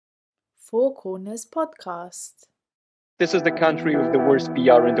Four Corners podcast. This is the country with the worst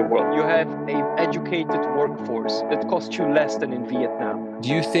PR in the world. You have an educated workforce that costs you less than in Vietnam. Do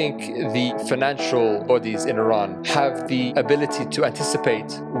you think the financial bodies in Iran have the ability to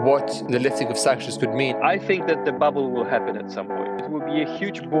anticipate what the lifting of sanctions could mean? I think that the bubble will happen at some point. It will be a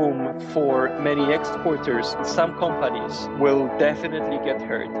huge boom for many exporters. Some companies will definitely get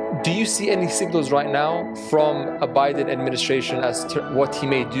hurt. Do you see any signals right now from a Biden administration as to what he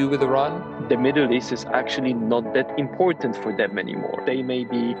may do with Iran? The Middle East is actually not that important for them anymore. They may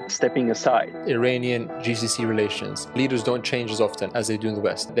be stepping aside. Iranian GCC relations. Leaders don't change as often as they do in the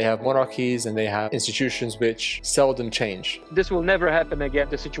West. They have monarchies and they have institutions which seldom change. This will never happen again.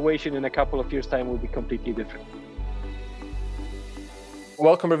 The situation in a couple of years' time will be completely different.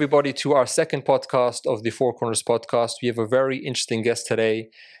 Welcome everybody to our second podcast of the Four Corners podcast. We have a very interesting guest today,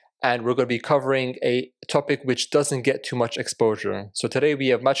 and we're going to be covering a topic which doesn't get too much exposure. So today we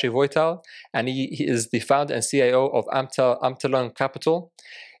have Maciej Wojtal, and he is the founder and CIO of Amtalan Capital.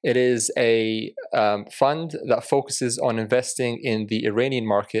 It is a fund that focuses on investing in the Iranian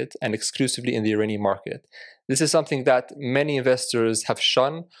market and exclusively in the Iranian market. This is something that many investors have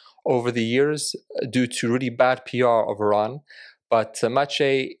shunned over the years due to really bad PR of Iran. But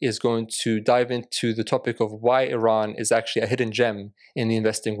Maciej is going to dive into the topic of why Iran is actually a hidden gem in the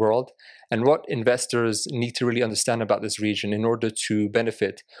investing world and what investors need to really understand about this region in order to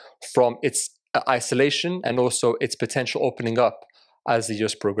benefit from its isolation and also its potential opening up as the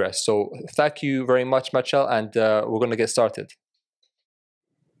years progress. So thank you very much, Maciej, and we're going to get started.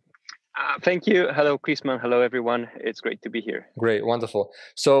 Thank you. Hello, Chrisman. Hello, everyone. It's great to be here. Great, wonderful.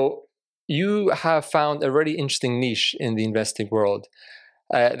 So you have found a really interesting niche in the investing world.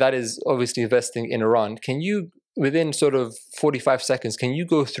 That is obviously investing in Iran. Can you, within sort of 45 seconds, can you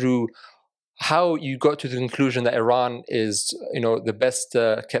go through how you got to the conclusion that Iran is, the best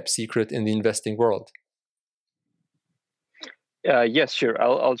kept secret in the investing world? Yes, sure.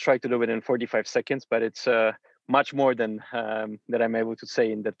 I'll try to do it in 45 seconds, but it's much more than that I'm able to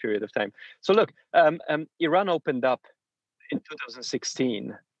say in that period of time. So look, Iran opened up in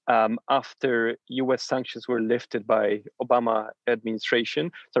 2016 after U.S. sanctions were lifted by Obama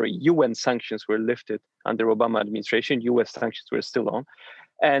administration. Sorry, UN sanctions were lifted under Obama administration. U.S. sanctions were still on.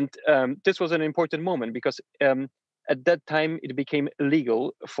 And this was an important moment because at that time, it became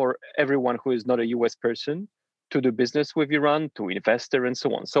illegal for everyone who is not a U.S. person to do business with Iran, to invest there, and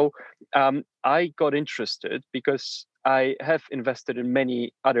so on. So I got interested because I have invested in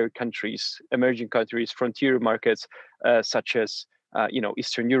many other countries, emerging countries, frontier markets, such as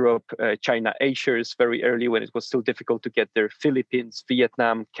Eastern Europe, China, A-shares very early when it was still difficult to get there, Philippines,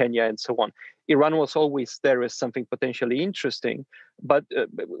 Vietnam, Kenya, and so on. Iran was always there as something potentially interesting, but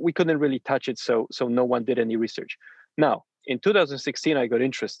we couldn't really touch it, so no one did any research. Now, in 2016, I got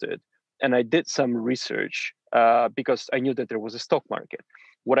interested, and I did some research because I knew that there was a stock market.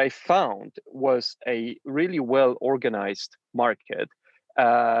 What I found was a really well-organized market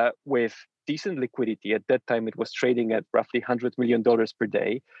with decent liquidity. At that time, it was trading at roughly $100 million per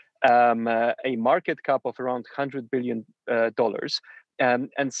day, a market cap of around $100 billion,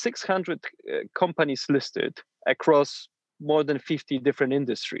 and 600 companies listed across more than 50 different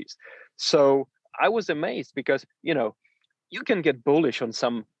industries. So I was amazed because, you can get bullish on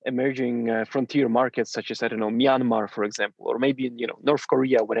some emerging frontier markets, such as, Myanmar, for example, or maybe, North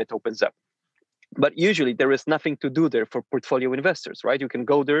Korea when it opens up. But usually there is nothing to do there for portfolio investors, right? You can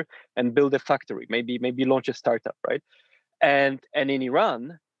go there and build a factory, maybe launch a startup, right? And in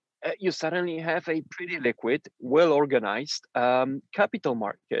Iran, you suddenly have a pretty liquid, well-organized capital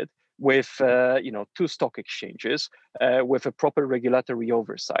market with, 2 stock exchanges, with a proper regulatory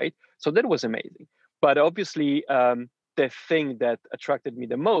oversight. So that was amazing. But obviously, the thing that attracted me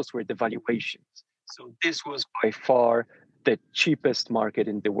the most were the valuations. So this was by far the cheapest market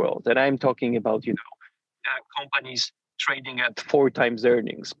in the world. And I'm talking about, companies trading at 4 times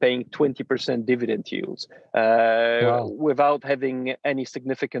earnings, paying 20% dividend yields, without having any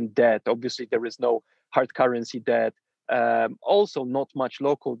significant debt. Obviously, there is no hard currency debt. Also, not much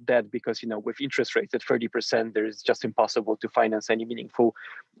local debt because, with interest rates at 30%, there is just impossible to finance any meaningful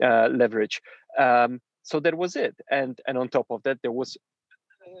leverage. So that was it. And on top of that, there was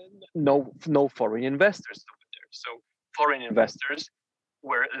no foreign investors over there. So foreign investors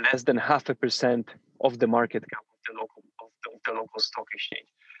were less than 0.5% of the market cap of the local stock exchange,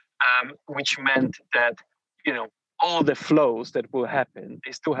 which meant that all the flows that will happen,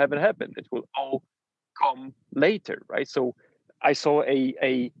 they still haven't happened. It will all come later, right? So I saw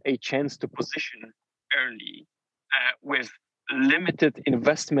a chance to position early with limited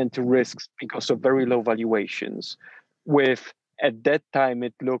investment risks because of very low valuations. With at that time,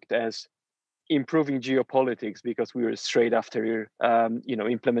 it looked as improving geopolitics because we were straight after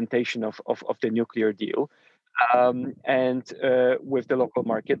implementation of the nuclear deal, and with the local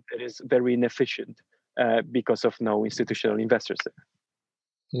market that is very inefficient because of no institutional investors there.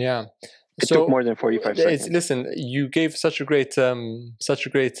 Yeah. It took more than 45 seconds. Listen, you gave such a great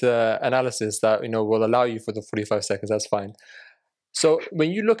analysis that will allow you for the 45 seconds. That's fine. So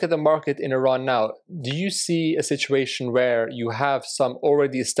when you look at the market in Iran now, do you see a situation where you have some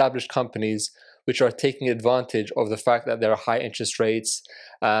already established companies which are taking advantage of the fact that there are high interest rates,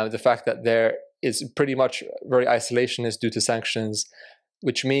 the fact that there is pretty much very isolationist due to sanctions,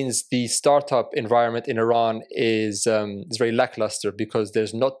 which means the startup environment in Iran is very lackluster because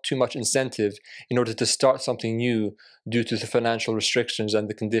there's not too much incentive in order to start something new due to the financial restrictions and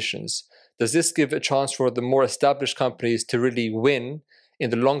the conditions. Does this give a chance for the more established companies to really win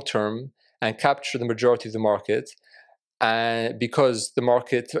in the long term and capture the majority of the market? And because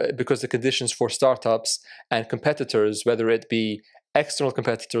the conditions for startups and competitors, whether it be external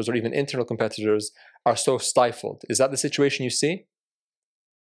competitors or even internal competitors, are so stifled. Is that the situation you see?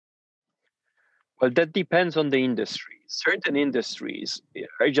 Well, that depends on the industry. Certain industries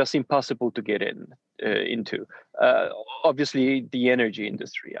are just impossible to get into. Obviously, the energy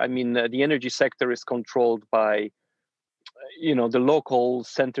industry. I mean, the energy sector is controlled by, the local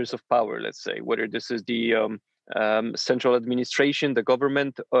centers of power. Let's say whether this is the central administration, the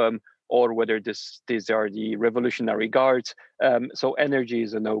government, or whether these are the Revolutionary Guards. So energy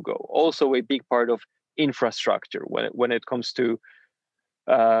is a no-go. Also, a big part of infrastructure when it comes to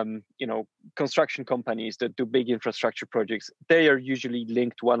construction companies that do big infrastructure projects, they are usually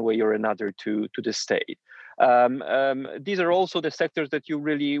linked one way or another to the state. These are also the sectors that you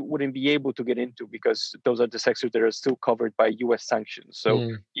really wouldn't be able to get into because those are the sectors that are still covered by U.S. sanctions. So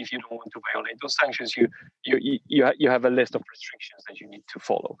if you don't want to violate those sanctions, you have a list of restrictions that you need to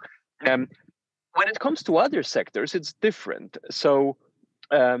follow. When it comes to other sectors, it's different. So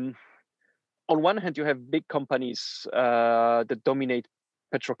on one hand, you have big companies that dominate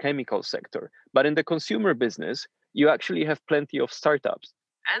petrochemical sector, but in the consumer business, you actually have plenty of startups,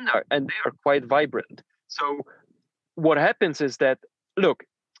 and they are quite vibrant. So what happens is that, look,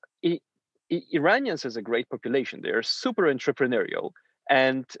 Iranians is a great population. They are super entrepreneurial,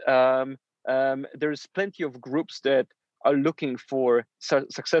 and there's plenty of groups that are looking for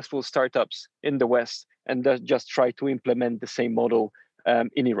successful startups in the West and just try to implement the same model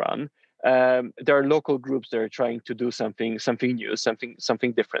in Iran. There are local groups that are trying to do something new,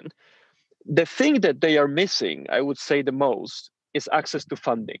 something different. The thing that they are missing, I would say the most, is access to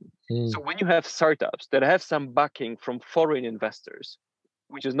funding. So when you have startups that have some backing from foreign investors,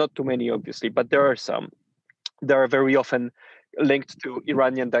 which is not too many, obviously, but there are some, they are very often linked to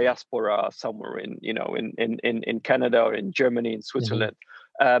Iranian diaspora somewhere in Canada or in Germany, in Switzerland,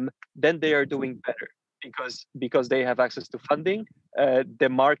 then they are doing better. Because they have access to funding, the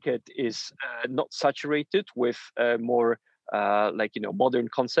market is not saturated with more modern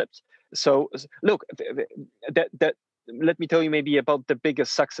concepts. So look, that let me tell you maybe about the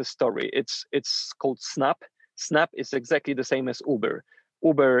biggest success story. It's called Snap. Snap is exactly the same as Uber.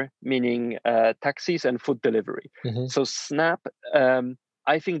 Uber meaning taxis and food delivery. So Snap,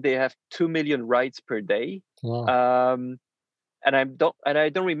 I think they have 2 million rides per day. Wow. And I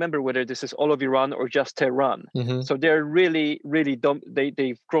don't remember whether this is all of Iran or just Tehran. So they're really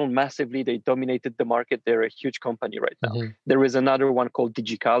they've grown massively. They dominated the market. They're a huge company right now. There is another one called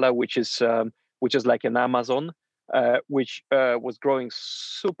Digicala, which is like an Amazon, which was growing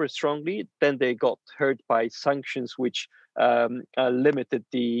super strongly. Then they got hurt by sanctions, which limited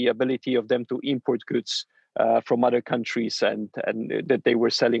the ability of them to import goods from other countries and that they were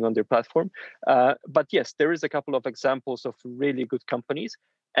selling on their platform. But yes, there is a couple of examples of really good companies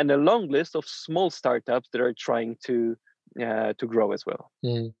and a long list of small startups that are trying to grow as well.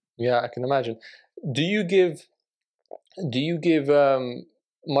 Yeah, I can imagine. Do you give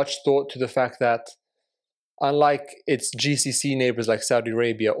much thought to the fact that unlike its GCC neighbors like Saudi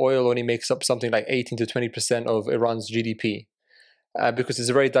Arabia, oil only makes up something like 18 to 20% of Iran's GDP? Because it's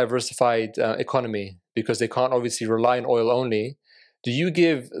a very diversified economy, because they can't obviously rely on oil only. Do you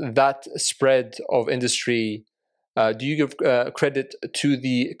give that spread of industry, do you give credit to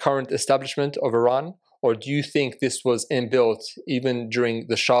the current establishment of Iran? Or do you think this was inbuilt even during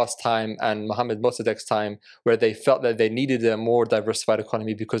the Shah's time and Mohammad Mossadegh's time, where they felt that they needed a more diversified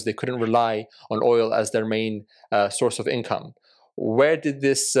economy because they couldn't rely on oil as their main source of income? Where did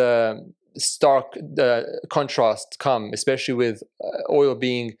this stark contrast come, especially with oil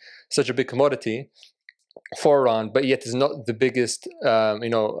being such a big commodity for Iran, but yet is not the biggest,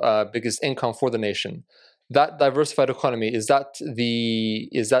 biggest income for the nation? that diversified economy, is that the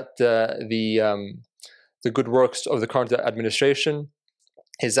good works of the current administration?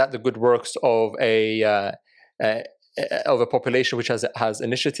 Is that the good works of a population which has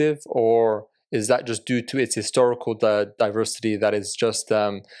initiative, or is that just due to its historical diversity that is just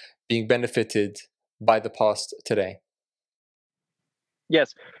being benefited by the past today?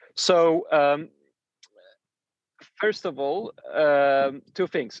 Yes. So first of all, two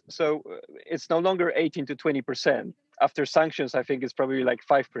things. So it's no longer 18 to 20%. After sanctions, I think it's probably like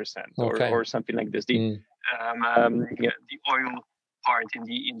 5% or something like this. The oil part in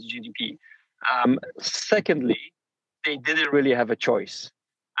the GDP. Secondly, they didn't really have a choice.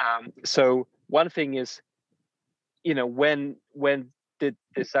 So one thing is, when did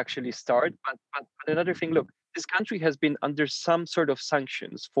this actually start? But another thing, look, this country has been under some sort of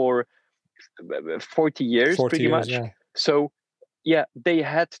sanctions for 40 years, 40 pretty years, much. yeah. So they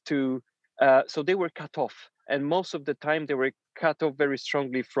had to, so they were cut off. And most of the time they were cut off very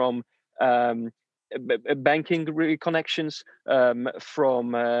strongly from banking connections,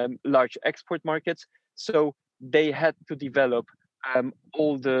 from large export markets. So they had to develop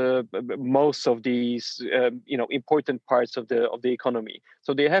most of these important parts of the economy.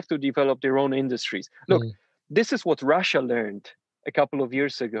 So they have to develop their own industries. Look, this is what Russia learned a couple of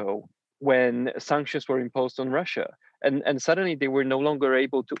years ago when sanctions were imposed on Russia, and suddenly they were no longer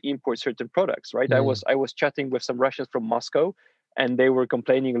able to import certain products. Right? I was chatting with some Russians from Moscow, and they were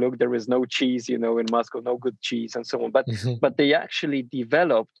complaining, look, there is no cheese, in Moscow, no good cheese, and so on. But they actually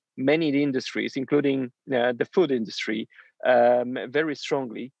developed many industries, including the food industry, very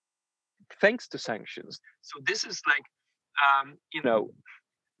strongly, thanks to sanctions. So this is like,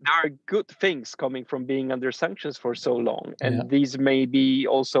 there are good things coming from being under sanctions for so long, and these may be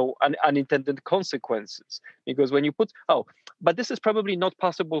also unintended consequences, because when you but this is probably not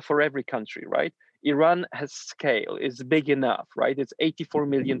possible for every country, right? Iran has scale, it's big enough, right? It's 84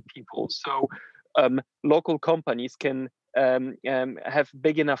 million people, so local companies can have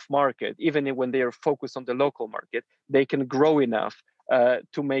big enough market. Even when they are focused on the local market, they can grow enough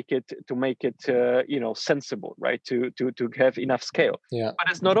to make it sensible, right? To have enough scale. Yeah. But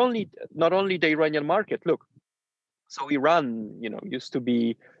it's not only the Iranian market. Look, so Iran, used to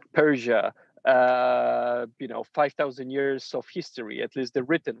be Persia. 5,000 years of history, at least the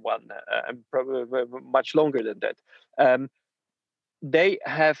written one, and probably much longer than that. They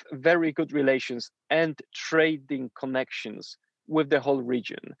have very good relations and trading connections with the whole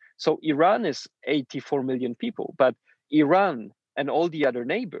region. So Iran is 84 million people, but Iran and all the other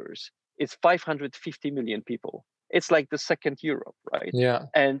neighbors is 550 million people. It's like the second Europe, right? Yeah.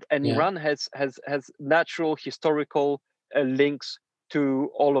 And Iran has natural historical links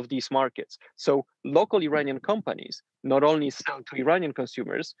to all of these markets. So local Iranian companies not only sell to Iranian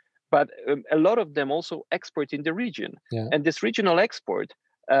consumers, but a lot of them also export in the region. Yeah. And this regional export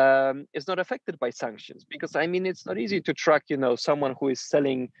is not affected by sanctions, because it's not easy to track, someone who is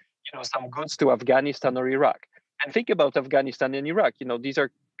selling, some goods to Afghanistan or Iraq. And think about Afghanistan and Iraq. These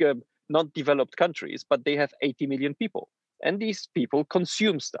are not developed countries, but they have 80 million people. And these people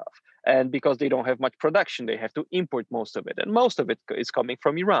consume stuff. And because they don't have much production, they have to import most of it. And most of it is coming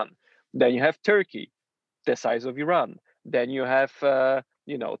from Iran. Then you have Turkey, the size of Iran. Then you have,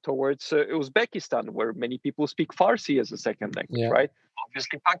 towards Uzbekistan, where many people speak Farsi as a second language, right?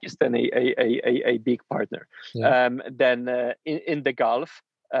 Obviously, Pakistan, a big partner. Then in the Gulf,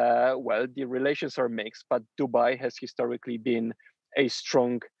 the relations are mixed, but Dubai has historically been a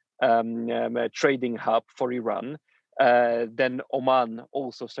strong trading hub for Iran. Then Oman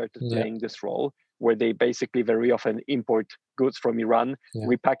also started playing this role, where they basically very often import goods from Iran,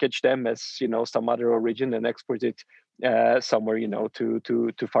 repackage them as some other origin, and export it somewhere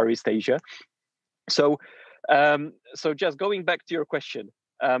to Far East Asia. So just going back to your question,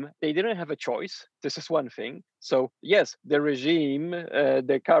 they didn't have a choice. This is one thing. So yes, the regime,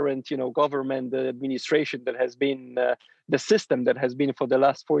 the current government, the administration that has been the system that has been for the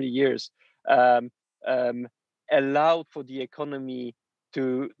last 40 years allowed for the economy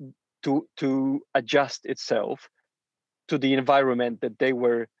to adjust itself to the environment that they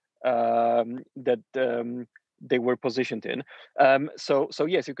were they were positioned in. So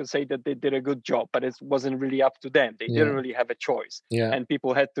yes, you can say that they did a good job, but it wasn't really up to them. They didn't really have a choice, and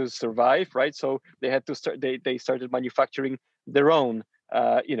people had to survive, right? So they had to start. They started manufacturing their own,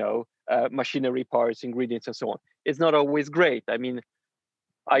 machinery parts, ingredients, and so on. It's not always great.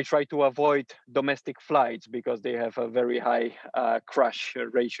 I try to avoid domestic flights because they have a very high crash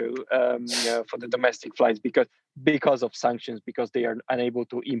ratio for the domestic flights because of sanctions, because they are unable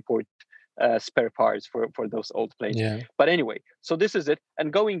to import spare parts for those old planes. Yeah. But anyway, so this is it.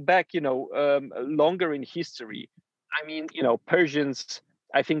 And going back, longer in history, I mean, Persians,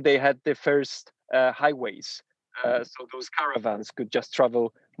 I think they had the first highways. So those caravans could just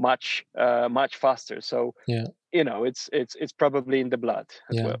travel much faster. So Yeah. it's probably in the blood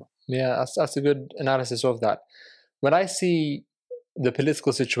as well. Yeah, that's a good analysis of that. When I see the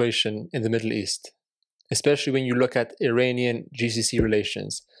political situation in the Middle East, especially when you look at Iranian GCC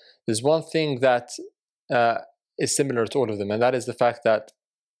relations, there's one thing that is similar to all of them, and that is the fact that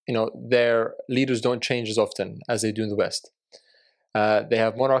their leaders don't change as often as they do in the West. They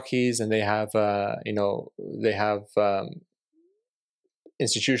have monarchies, and they have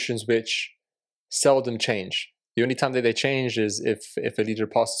institutions which seldom change. The only time that they change is if a leader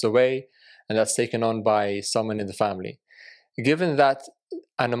passes away, and that's taken on by someone in the family. Given that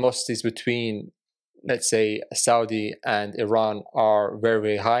animosities between, let's say, Saudi and Iran are very,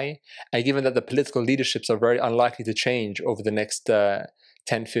 very high, and given that the political leaderships are very unlikely to change over the next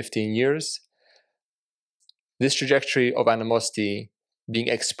 10, 15 years, this trajectory of animosity being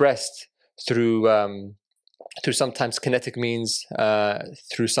expressed through sometimes kinetic means,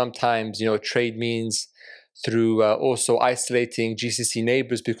 through sometimes trade means, through also isolating GCC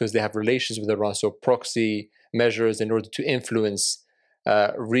neighbors because they have relations with Iran, so proxy measures in order to influence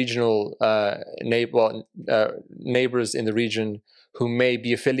regional neighbors in the region who may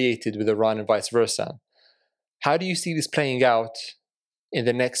be affiliated with Iran and vice versa. How do you see this playing out in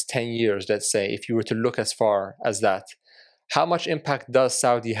the next 10 years, let's say, if you were to look as far as that? How much impact does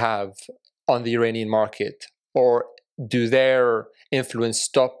Saudi have on the Iranian market? Or do their influence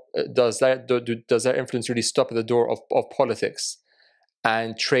stop? Does their influence really stop at the door of politics?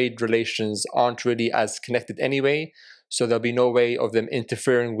 And trade relations aren't really as connected anyway, so there'll be no way of them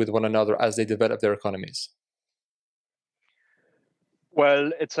interfering with one another as they develop their economies.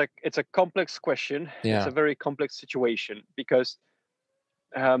 Well, it's a complex question. Yeah. It's a very complex situation because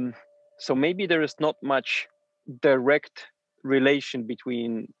so maybe there is not much direct relation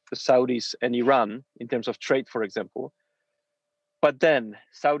between the Saudis and Iran in terms of trade, for example. But then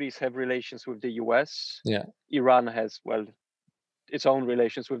Saudis have relations with the US. Yeah. Iran has, its own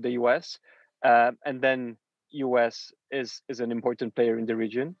relations with the US. And then US is an important player in the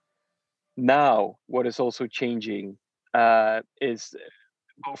region. Now, what is also changing is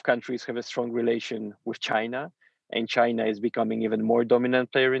both countries have a strong relation with China, and China is becoming even more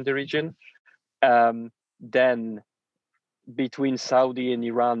dominant player in the region. Then between Saudi and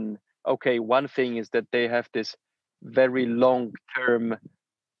Iran, okay, one thing is that they have this very long-term,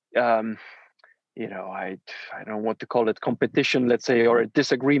 I don't want to call it competition, let's say, or a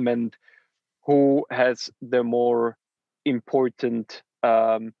disagreement, who has the more important,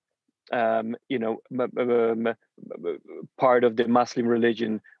 part of the Muslim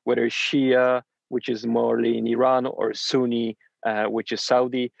religion, whether Shia, which is more in Iran, or Sunni, which is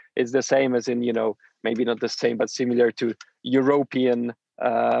Saudi. It's the same as in, maybe not the same, but similar to European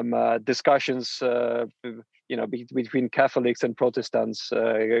discussions, between Catholics and Protestants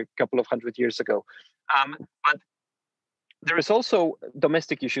a couple of 100 years ago. But there is also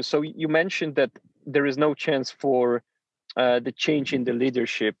domestic issues. So you mentioned that there is no chance for the change in the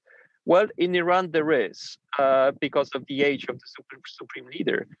leadership. Well, in Iran there is, because of the age of the supreme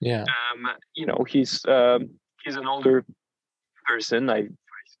leader. Yeah. He's an older person. I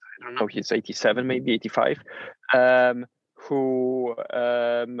don't know. He's 87, maybe 85. Who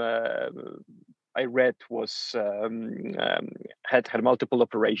I read was had multiple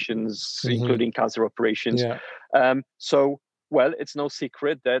operations, including cancer operations. Yeah. It's no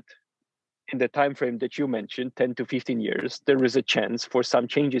secret that in the time frame that you mentioned, 10 to 15 years, there is a chance for some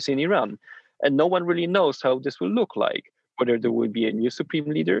changes in Iran. And no one really knows how this will look like, whether there will be a new supreme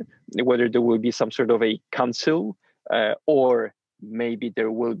leader, whether there will be some sort of a council, or maybe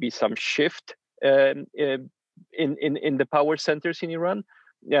there will be some shift in the power centers in Iran.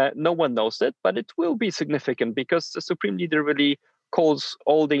 No one knows that, but it will be significant because the supreme leader really calls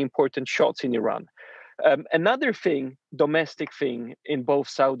all the important shots in Iran. Another thing, domestic thing in both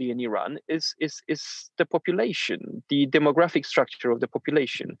Saudi and Iran is the population, the demographic structure of the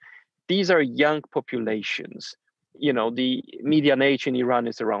population. These are young populations. The median age in Iran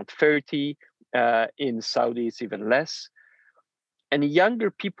is around 30. In Saudi, it's even less. And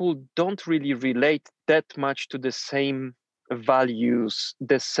younger people don't really relate that much to the same values,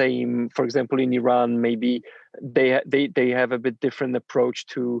 for example, in Iran, maybe they have a bit different approach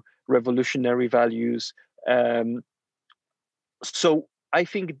to revolutionary values. So I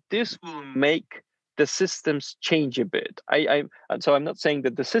think this will make the systems change a bit. So I'm not saying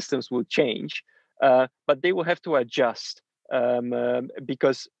that the systems will change, but they will have to adjust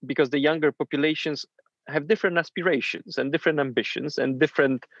because the younger populations have different aspirations and different ambitions and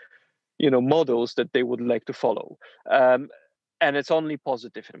different models that they would like to follow. And it's only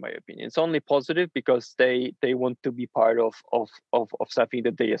positive, in my opinion. It's only positive because they want to be part of something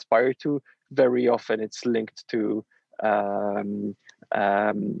that they aspire to. Very often it's linked to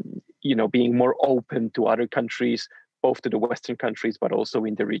being more open to other countries, both to the Western countries, but also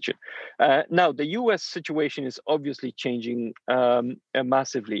in the region. Now, the US situation is obviously changing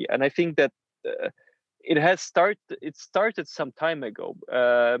massively. And I think that it started some time ago,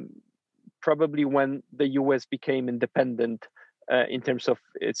 probably when the US became independent in terms of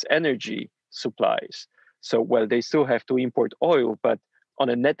its energy supplies. So, well, they still have to import oil, but on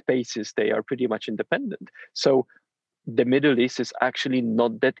a net basis, they are pretty much independent. So the Middle East is actually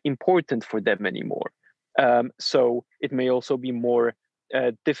not that important for them anymore. So it may also be more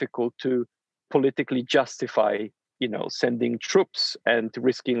difficult to politically justify, sending troops and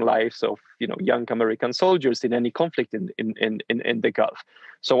risking lives of, young American soldiers in any conflict in the Gulf.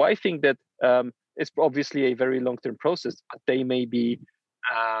 So I think that it's obviously a very long-term process, but they may be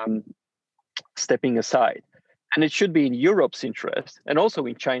stepping aside. And it should be in Europe's interest and also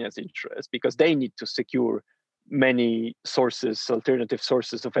in China's interest, because they need to secure many alternative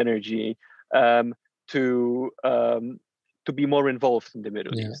sources of energy, to be more involved in the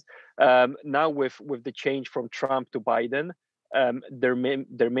Middle East. Now with the change from Trump to Biden, there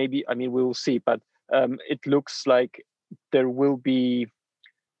may be, we will see, but it looks like there will be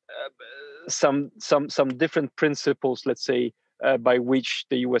some different principles, let's say, by which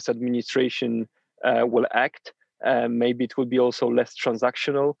the U.S. administration will act. Maybe it will be also less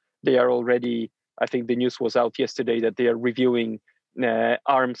transactional. They are already, I think the news was out yesterday that they are reviewing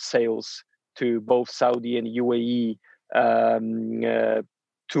arms sales to both Saudi and UAE,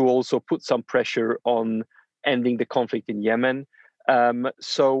 to also put some pressure on ending the conflict in Yemen.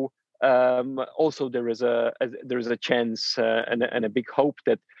 So also there is a chance and a big hope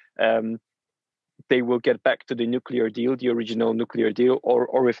that they will get back to the nuclear deal, the original nuclear deal,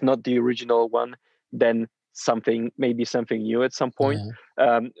 or if not the original one, then maybe something new at some point.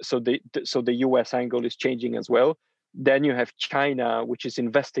 So the US angle is changing as well. Then you have China, which is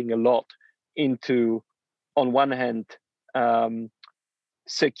investing a lot into, on one hand,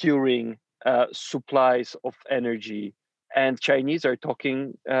 securing supplies of energy, and Chinese are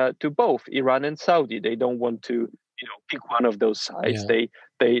talking to both Iran and Saudi. They don't want to pick one of those sides. They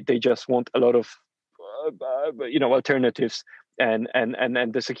just want a lot of alternatives and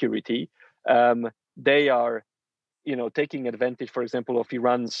the security. They are taking advantage, for example, of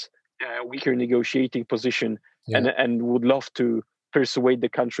Iran's weaker negotiating position, and would love to persuade the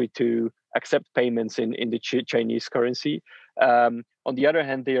country to accept payments in the Chinese currency. On the other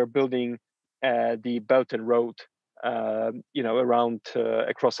hand, they are building the Belt and Road, around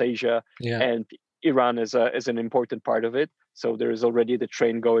across Asia, and Iran is an important part of it. So there is already the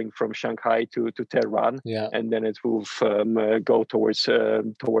train going from Shanghai to Tehran, and then it will go towards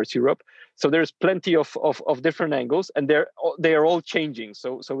Europe. So there's plenty of different angles, and they are all changing.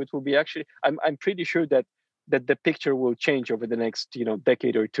 So it will be actually, I'm pretty sure that the picture will change over the next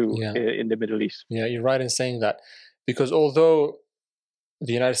decade or two in the Middle East. Yeah, you're right in saying that, because although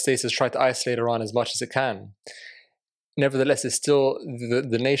the United States has tried to isolate Iran as much as it can, nevertheless, it's still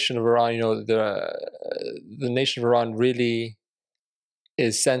the nation of Iran. The nation of Iran really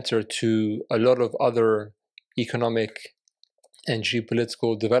is center to a lot of other economic and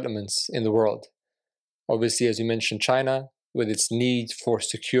geopolitical developments in the world. Obviously, as you mentioned, China, with its need for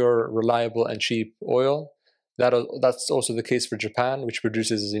secure, reliable, and cheap oil. That's also the case for Japan, which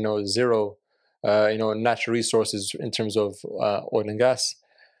produces zero natural resources in terms of oil and gas,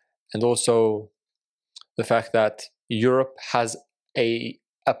 and also the fact that Europe has a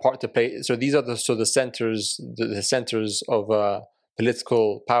part to play. So these are the centers, the centers of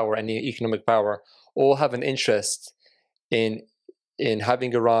political power and economic power, all have an interest in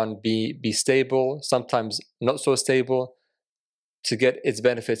having Iran be stable, sometimes not so stable, to get its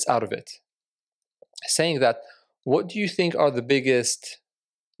benefits out of it. Saying that, what do you think are the biggest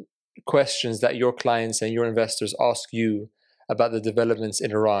questions that your clients and your investors ask you about the developments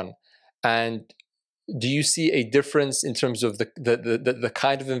in Iran? And do you see a difference in terms of the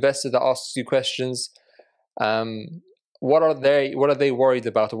kind of investor that asks you questions? What are they worried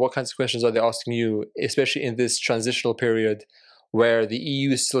about, or what kinds of questions are they asking you, especially in this transitional period where the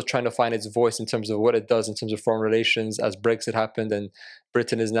EU is still trying to find its voice in terms of what it does in terms of foreign relations, as Brexit happened and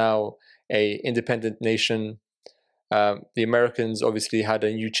Britain is now an independent nation? The Americans obviously had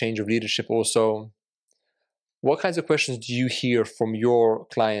a new change of leadership also. What kinds of questions do you hear from your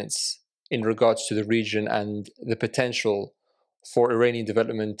clients in regards to the region and the potential for Iranian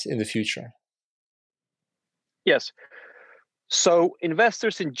development in the future? Yes. So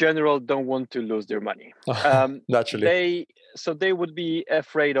investors in general don't want to lose their money. Naturally. They would be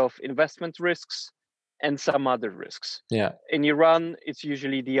afraid of investment risks and some other risks. Yeah. In Iran, it's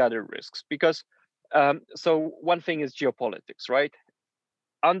usually the other risks because so one thing is geopolitics, right?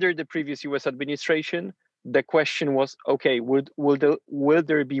 Under the previous US administration, the question was, okay, will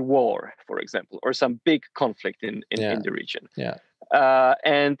there be war, for example, or some big conflict in the region? Yeah.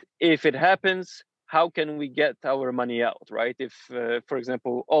 And if it happens, how can we get our money out, right? If, for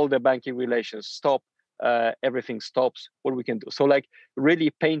example, all the banking relations stop, everything stops, what we can do. So like really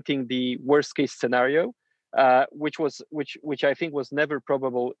painting the worst case scenario, which I think was never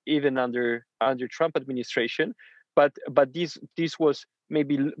probable even under Trump administration. But this was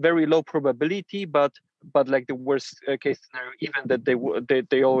maybe very low probability, but like the worst case scenario, even that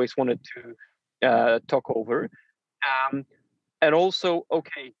they always wanted to talk over. And also,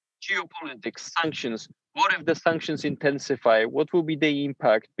 okay, geopolitics, sanctions. What if the sanctions intensify? What will be the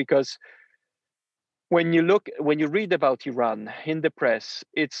impact? Because when you read about Iran in the press,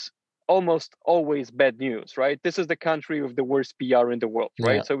 it's almost always bad news, right? This is the country with the worst PR in the world,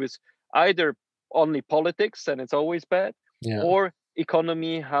 right? Yeah. So it's either only politics and it's always bad, or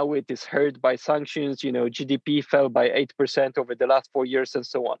economy, how it is hurt by sanctions. GDP fell by 8% over the last 4 years and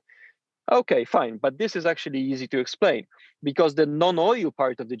so on. Okay, fine. But this is actually easy to explain because the non-oil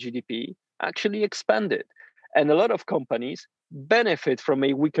part of the GDP actually expanded. And a lot of companies benefit from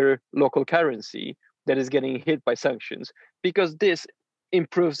a weaker local currency that is getting hit by sanctions because this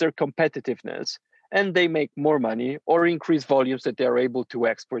improves their competitiveness and they make more money or increase volumes that they are able to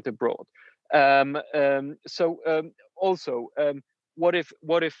export abroad. Also, what if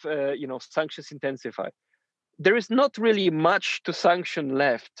sanctions intensify? There is not really much to sanction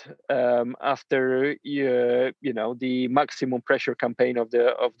left after the maximum pressure campaign of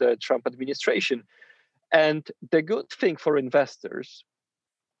the Trump administration. And the good thing for investors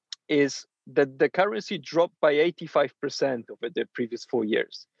is that the currency dropped by 85% over the previous 4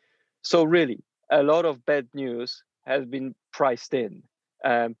 years. So really, a lot of bad news has been priced in.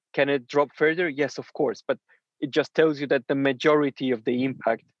 Can it drop further? Yes, of course, but it just tells you that the majority of the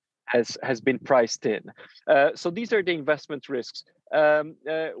impact has been priced in. So these are the investment risks.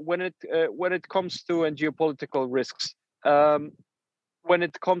 When it comes to geopolitical risks, when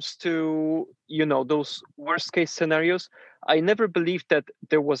it comes to those worst case scenarios, I never believed that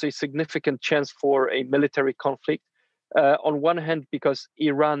there was a significant chance for a military conflict. On one hand, because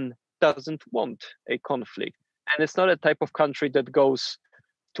Iran doesn't want a conflict, and it's not a type of country that goes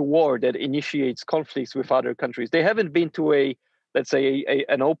to war, that initiates conflicts with other countries. They haven't been to let's say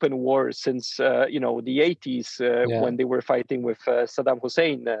an open war since the 80s when they were fighting with Saddam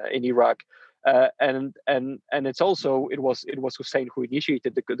Hussein in Iraq. And it was Hussein who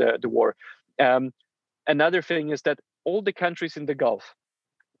initiated the war. Another thing is that all the countries in the Gulf,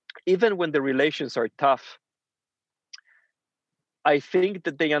 even when the relations are tough, I think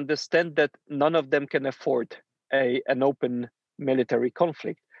that they understand that none of them can afford an open military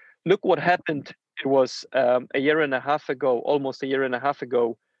conflict. Look what happened. It was almost a year and a half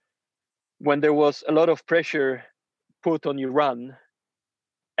ago, when there was a lot of pressure put on Iran.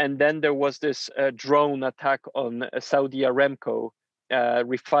 And then there was this drone attack on Saudi Aramco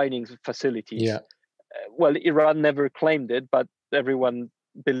refining facilities. Yeah. Well, Iran never claimed it, but everyone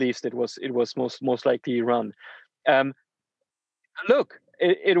believes it was most likely Iran. Look,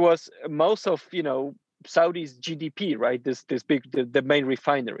 it was most of Saudi's GDP, right? This big the main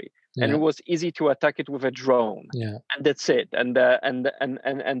refinery, and it was easy to attack it with a drone, and that's it. And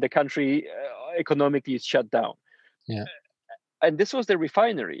the country economically is shut down. And this was the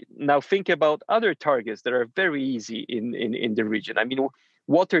refinery. Now think about other targets that are very easy in the region. I mean,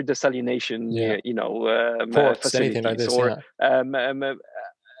 water desalination, ports, facilities, anything like this, or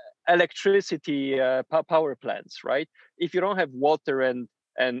electricity power plants, right? If you don't have water and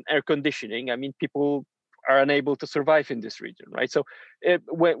air conditioning, I mean, people are unable to survive in this region, right? So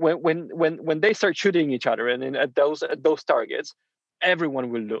when they start shooting each other and at those targets, everyone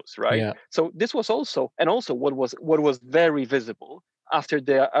will lose, right? So this was also what was very visible after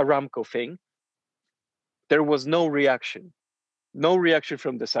the Aramco thing. There was no reaction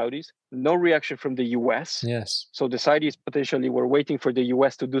from the Saudis, no reaction from the US. Yes. So the Saudis potentially were waiting for the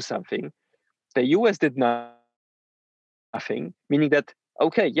US to do something. The US did nothing, meaning that,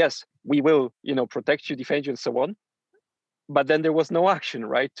 okay, yes, we will, protect you, defend you, and so on. But then there was no action,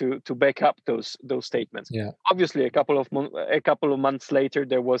 right, to back up those statements. Obviously, a couple of months later,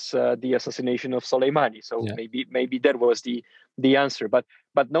 there was the assassination of Soleimani. So maybe that was the answer, but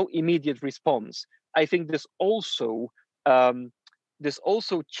no immediate response. I think this also this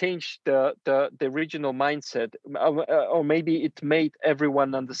also changed the regional mindset, or maybe it made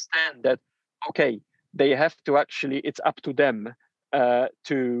everyone understand that okay, they have to actually, it's up to them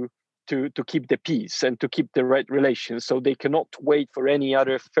to keep the peace and to keep the right relations. So they cannot wait for any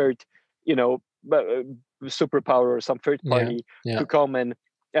other third, superpower or some third party to come and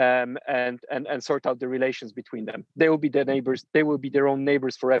sort out the relations between them. They will be their neighbors. They will be their own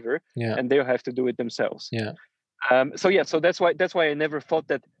neighbors forever, and they'll have to do it themselves. So that's why I never thought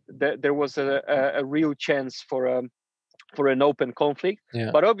that there was a real chance for an open conflict.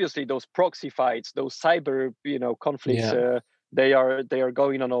 But obviously, those proxy fights, those cyber conflicts, they are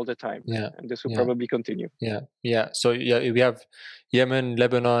going on all the time, and this will probably continue. So we have Yemen,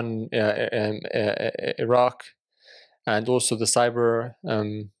 Lebanon, Iraq, and also the cyber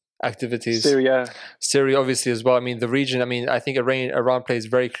activities. Syria, obviously, as well. I mean, the region. I mean, I think Iran plays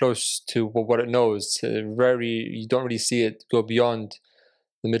very close to what it knows. You don't really see it go beyond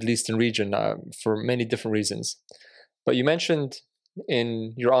the Middle Eastern region for many different reasons. But you mentioned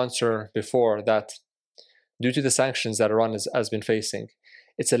in your answer before that due to the sanctions that Iran has been facing,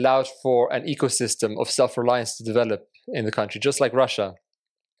 it's allowed for an ecosystem of self-reliance to develop in the country, just like Russia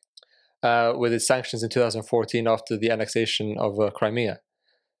with its sanctions in 2014 after the annexation of Crimea.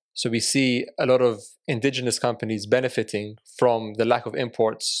 So we see a lot of indigenous companies benefiting from the lack of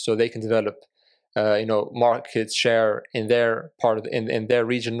imports, so they can develop, market share in their part of in their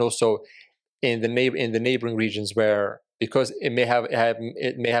region, and also in the neighboring regions, where because it may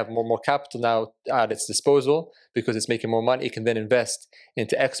have more capital now at its disposal because it's making more money, it can then invest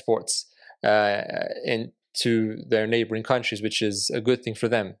into exports into their neighboring countries, which is a good thing for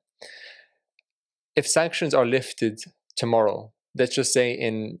them. If sanctions are lifted tomorrow, let's just say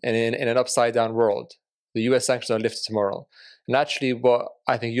in an upside down world, the US sanctions are lifted tomorrow, naturally what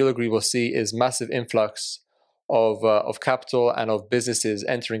I think you'll agree we'll see is massive influx of capital and of businesses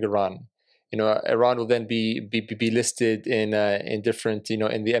entering Iran. Iran will then be listed in different,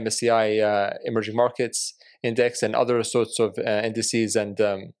 in the MSCI emerging markets index and other sorts of indices and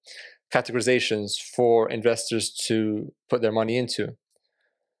categorizations for investors to put their money into.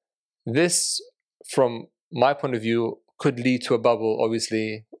 This, from my point of view, could lead to a bubble,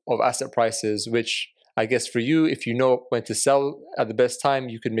 obviously, of asset prices, which I guess for you, if you know when to sell at the best time,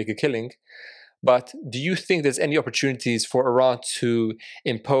 you could make a killing. But do you think there's any opportunities for Iran to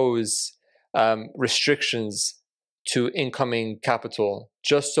impose restrictions to incoming capital,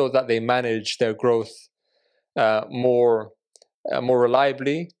 just so that they manage their growth more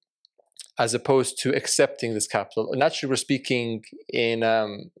reliably, as opposed to accepting this capital? Naturally, we're speaking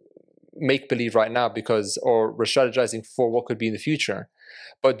in make-believe right now or we're strategizing for what could be in the future.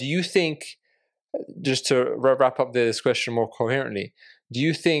 But do you think, just to wrap up this question more coherently, do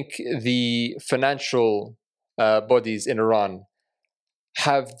you think the financial bodies in Iran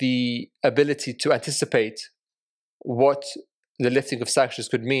have the ability to anticipate what the lifting of sanctions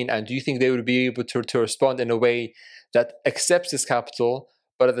could mean? And do you think they would be able to respond in a way that accepts this capital,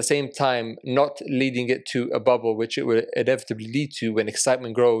 but at the same time not leading it to a bubble, which it will inevitably lead to when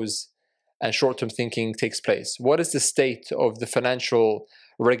excitement grows and short-term thinking takes place? What is the state of the financial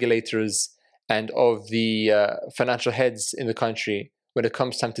regulators and of the financial heads in the country when it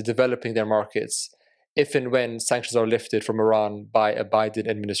comes time to developing their markets, if and when sanctions are lifted from Iran by a Biden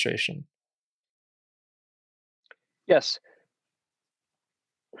administration? Yes.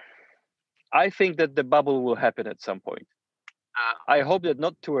 I think that the bubble will happen at some point. I hope that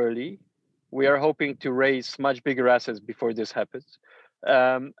not too early. We are hoping to raise much bigger assets before this happens.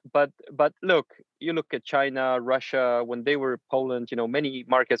 But look, you look at China, Russia, when they were Poland, many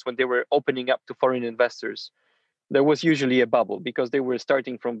markets, when they were opening up to foreign investors, there was usually a bubble because they were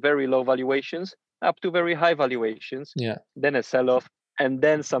starting from very low valuations up to very high valuations, then a sell-off, and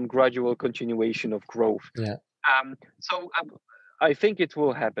then some gradual continuation of growth. So I think it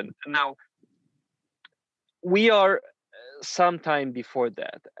will happen. Now, we are sometime before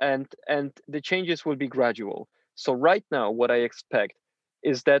that, and the changes will be gradual. So right now, what I expect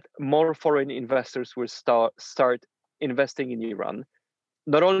is that more foreign investors will start investing in Iran.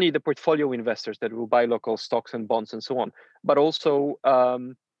 Not only the portfolio investors that will buy local stocks and bonds and so on, but also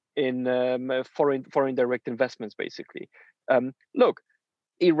in foreign direct investments, basically. Look,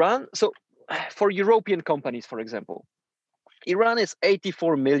 Iran. So for European companies, for example, Iran is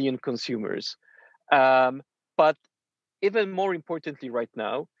 84 million consumers, but even more importantly, right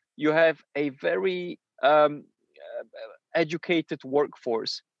now, you have a very educated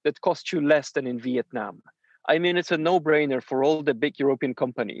workforce that costs you less than in Vietnam. I mean, it's a no-brainer for all the big European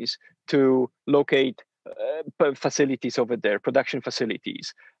companies to locate facilities over there, production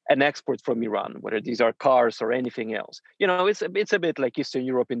facilities, and export from Iran, whether these are cars or anything else. It's a bit like Eastern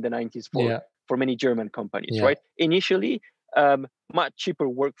Europe in the 90s for many German companies, right? Initially, much cheaper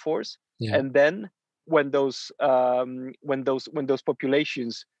workforce, and then when those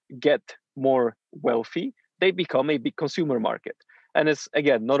populations get more wealthy, they become a big consumer market. And it's,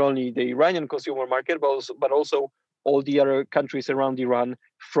 again, not only the Iranian consumer market, but also all the other countries around Iran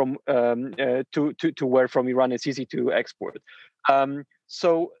from to where from Iran it's easy to export.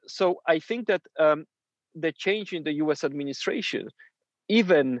 So I think that the change in the U.S. administration,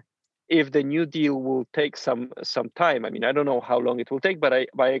 even if the New Deal will take some time, I mean, I don't know how long it will take, but I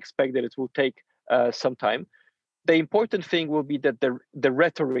expect that it will take some time. The important thing will be that the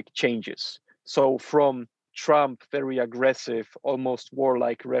rhetoric changes. So from Trump, very aggressive, almost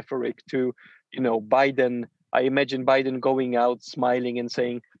warlike rhetoric, to Biden. I imagine Biden going out, smiling, and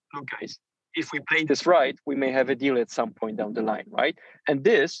saying, "Look, guys, if we play this right, we may have a deal at some point down the line, right?" And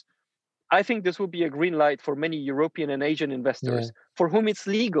I think this will be a green light for many European and Asian investors for whom it's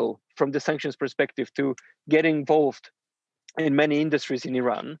legal from the sanctions perspective to get involved in many industries in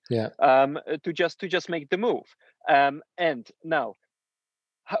Iran, to just make the move. And now,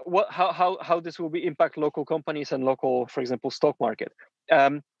 how this will impact local companies and local, for example, stock market.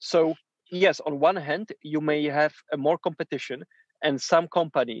 So yes, on one hand, you may have more competition, and some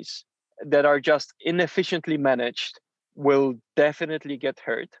companies that are just inefficiently managed will definitely get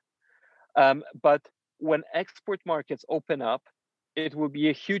hurt. But when export markets open up, it will be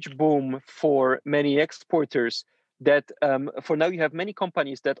a huge boom for many exporters. That for now, you have many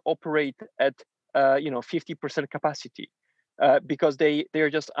companies that operate at 50% capacity. Because they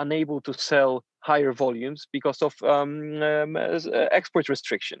are just unable to sell higher volumes because of export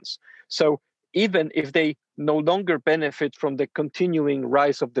restrictions. So even if they no longer benefit from the continuing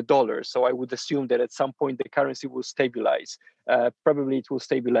rise of the dollar, so I would assume that at some point the currency will stabilize. Probably it will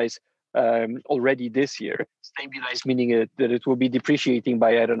stabilize already this year. Stabilize meaning that it will be depreciating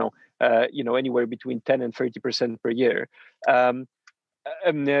by, I don't know, anywhere between 10 and 30% per year. So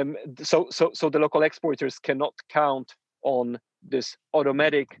the local exporters cannot count on this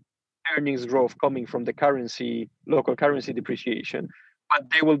automatic earnings growth coming from the local currency depreciation, but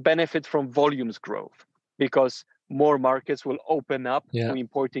they will benefit from volumes growth because more markets will open up to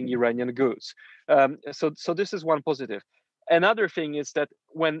importing Iranian goods. So this is one positive. Another thing is that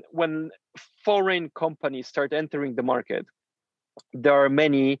when foreign companies start entering the market, there are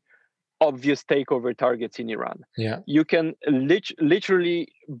many obvious takeover targets in Iran. You can literally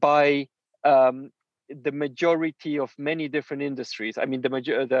buy the majority of many different industries. I mean,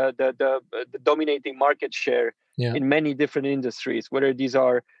 the dominating market share in many different industries, whether these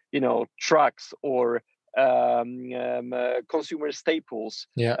are trucks or consumer staples,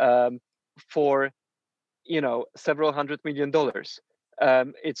 for several $100 million.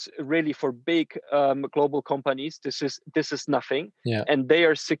 It's really for big global companies. This is nothing, and they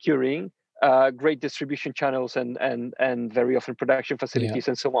are securing great distribution channels and very often production facilities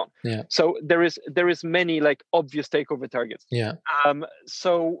and so on. So there is many like obvious takeover targets.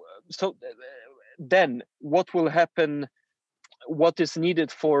 So then what will happen? What is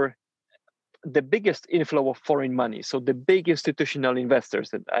needed for the biggest inflow of foreign money? So the big institutional investors,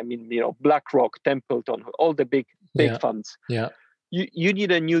 and I mean BlackRock, Templeton, all the big funds. You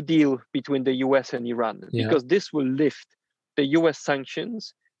need a new deal between the US and Iran because this will lift the US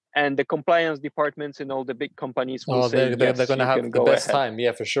sanctions, and the compliance departments in all the big companies will say they're going to have the best ahead.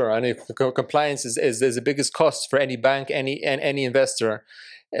 time, for sure. I mean, compliance is the biggest cost for any bank, any investor.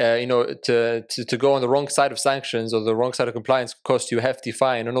 To go on the wrong side of sanctions or the wrong side of compliance costs you a hefty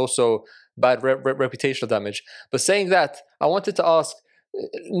fine and also bad reputational damage. But saying that, I wanted to ask,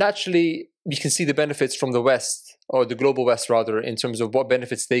 naturally, you can see the benefits from the West, or the global West rather, in terms of what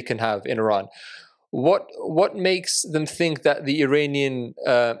benefits they can have in Iran. What makes them think that the Iranian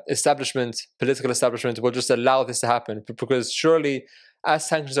political establishment will just allow this to happen? Because surely, as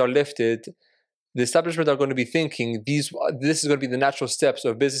sanctions are lifted, the establishment are going to be thinking this is going to be the natural steps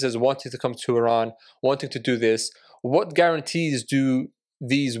of businesses wanting to come to Iran, wanting to do this. What guarantees do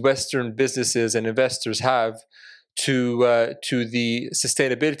these Western businesses and investors have to the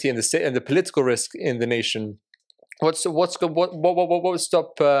sustainability and the political risk in the nation? What would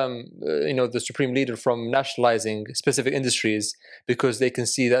stop the supreme leader from nationalizing specific industries because they can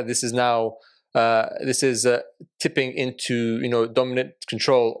see that this is now tipping into dominant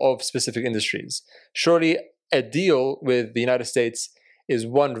control of specific industries? Surely a deal with the United States is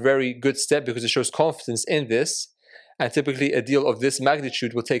one very good step because it shows confidence in this, and typically a deal of this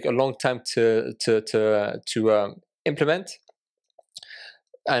magnitude will take a long time to implement.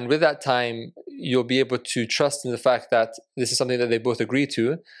 And with that time, you'll be able to trust in the fact that this is something that they both agree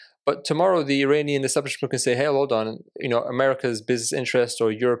to. But tomorrow, the Iranian establishment can say, hey, hold on, America's business interests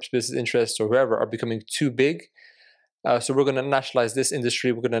or Europe's business interests or whoever are becoming too big. So we're going to nationalize this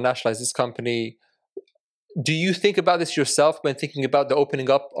industry. We're going to nationalize this company. Do you think about this yourself when thinking about the opening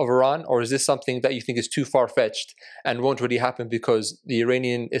up of Iran? Or is this something that you think is too far-fetched and won't really happen because the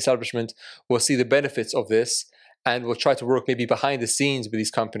Iranian establishment will see the benefits of this and will try to work maybe behind the scenes with these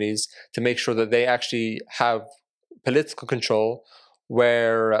companies to make sure that they actually have political control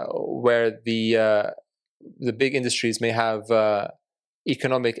where the big industries may have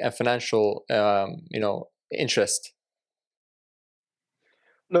economic and financial interest?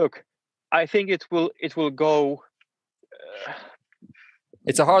 Look, I think it will go.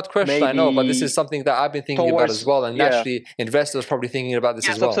 It's a hard question, I know, but this is something that I've been thinking about as well, and yeah. naturally, investors are probably thinking about this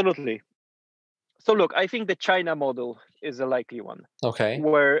as well. Absolutely. So look, I think the China model is a likely one. Okay.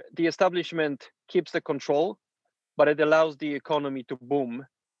 Where the establishment keeps the control, but it allows the economy to boom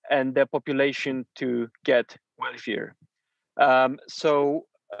and the population to get wealthier. This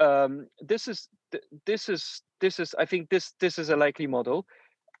is I think this is a likely model.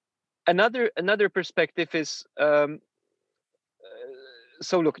 Another perspective is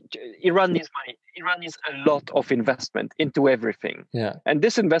so look, Iran needs money. Iran needs a lot of investment into everything. Yeah. And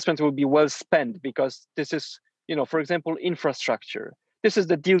this investment will be well spent because this is, for example, infrastructure. This is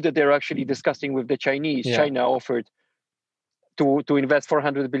the deal that they're actually discussing with the Chinese. Yeah. China offered to invest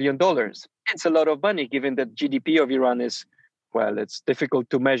 $400 billion. It's a lot of money given that GDP of Iran is, well, it's difficult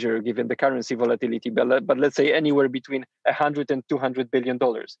to measure given the currency volatility, but let's say anywhere between $100 and $200 billion.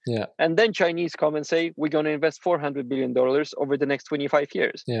 Yeah. And then Chinese come and say, we're going to invest $400 billion over the next 25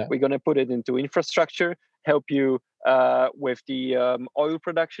 years. Yeah. We're going to put it into infrastructure, help you with the oil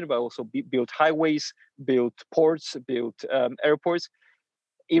production, but also build highways, build ports, build airports.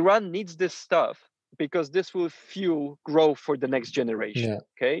 Iran needs this stuff because this will fuel growth for the next generation. Yeah.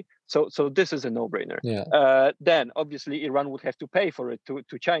 Okay, so this is a no-brainer. Yeah. Then obviously Iran would have to pay for it to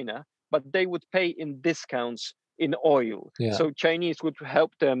China, but they would pay in discounts in oil. Yeah. So Chinese would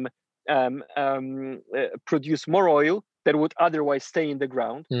help them produce more oil that would otherwise stay in the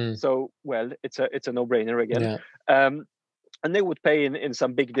ground. So it's a no-brainer again. Yeah. And they would pay in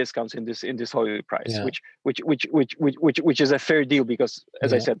some big discounts in this oil price, Yeah. which is a fair deal because,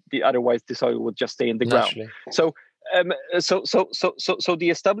 as I said, otherwise this oil would just stay in the Naturally. ground. So the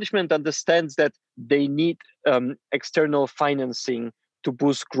establishment understands that they need external financing to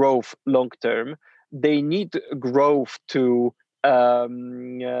boost growth long term. They need growth to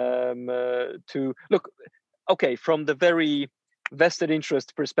look. Okay, from the very vested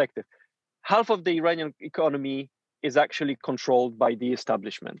interest perspective, half of the Iranian economy is actually controlled by the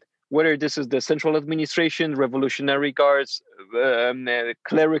establishment. Whether this is the central administration, revolutionary guards,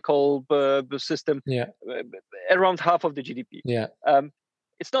 clerical system, around half of the GDP. Yeah.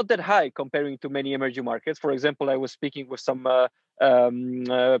 It's not that high comparing to many emerging markets. For example, I was speaking with some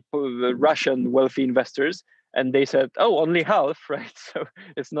Russian wealthy investors, and they said, "Oh, only half, right?" So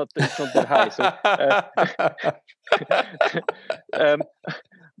it's not that high. So,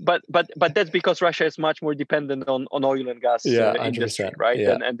 but that's because Russia is much more dependent on oil and gas industry, right?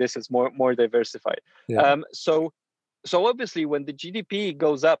 Yeah. And this is more diversified. Yeah. So obviously, when the GDP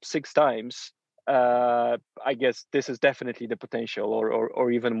goes up 6 times, I guess this is definitely the potential,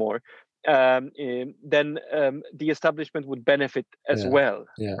 or even more. Then the establishment would benefit as well,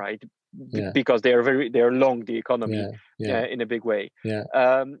 right? Because they are long the economy in a big way. Yeah.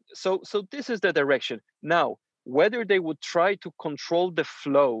 So this is the direction. Now, whether they would try to control the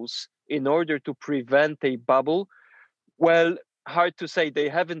flows in order to prevent a bubble, well, hard to say. They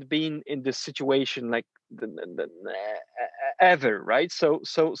haven't been in this situation like ever, right? So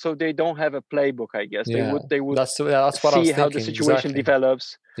they don't have a playbook, I guess. They would that's what I was see thinking. how the situation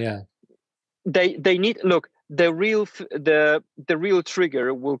develops. Yeah. They need look. The real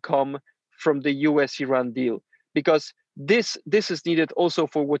trigger will come from the US-Iran deal, because this is needed also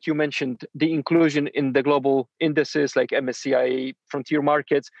for what you mentioned, the inclusion in the global indices like MSCI frontier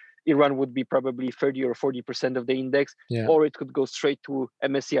markets. Iran would be probably 30 or 40% of the index, or it could go straight to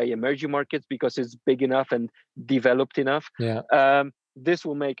MSCI emerging markets because it's big enough and developed enough. This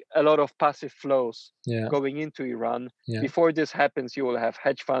will make a lot of passive flows going into Iran. Before this happens, you will have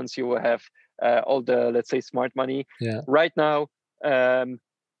hedge funds, you will have all the, let's say, smart money. Right now,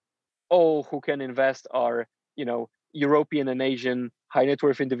 all who can invest are, European and Asian high net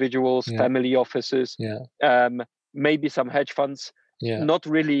worth individuals, family offices, maybe some hedge funds, not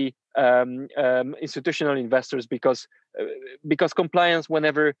really institutional investors, because because compliance,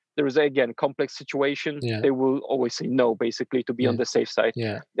 whenever there is again complex situation, they will always say no, basically, to be on the safe side.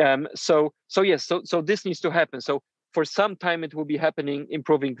 So this needs to happen. So for some time it will be happening,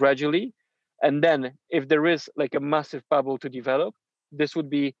 improving gradually, and then if there is like a massive bubble to develop, this would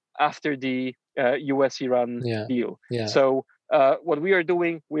be after the US-Iran deal. So what we are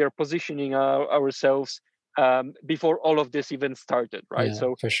doing, we are positioning ourselves before all of this even started, right?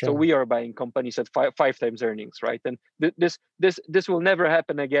 So we are buying companies at five times earnings, right? And this will never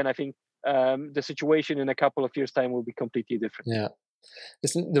happen again. I think the situation in a couple of years' time will be completely different. Yeah.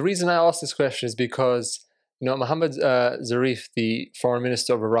 Listen, the reason I asked this question is because Mohammad Zarif, the foreign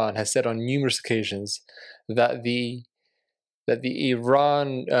minister of Iran, has said on numerous occasions that the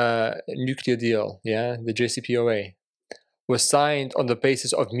Iran nuclear deal, the JCPOA, was signed on the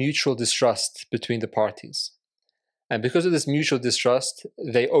basis of mutual distrust between the parties. And because of this mutual distrust,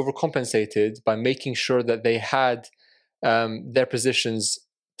 they overcompensated by making sure that they had their positions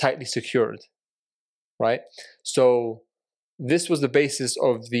tightly secured, right? So this was the basis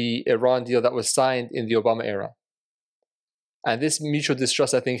of the Iran deal that was signed in the Obama era. And this mutual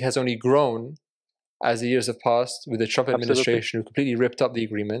distrust, I think, has only grown as the years have passed with the Trump administration, who completely ripped up the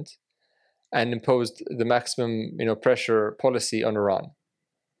agreement and imposed the maximum pressure policy on Iran.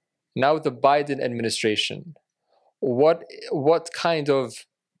 Now with the Biden administration, what kind of,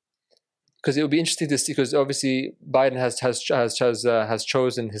 because it would be interesting to see, because obviously Biden has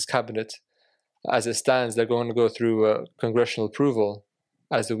chosen his cabinet as it stands. They're going to go through congressional approval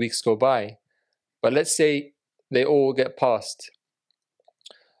as the weeks go by. But let's say they all get passed.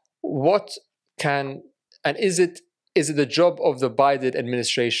 Is it the job of the Biden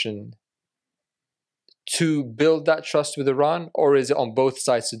administration to build that trust with Iran, or is it on both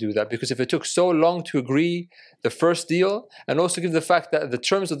sides to do that? Because if it took so long to agree the first deal, and also given the fact that the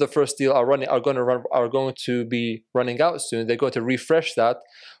terms of the first deal are going to be running out soon, they're going to refresh that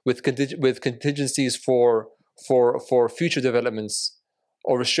with contingencies for future developments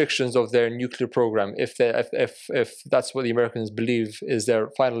or restrictions of their nuclear program, if that's what the Americans believe is their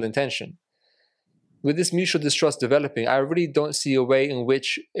final intention. With this mutual distrust developing, I really don't see a way in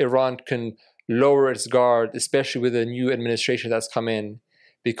which Iran can lower its guard, especially with the new administration that's come in,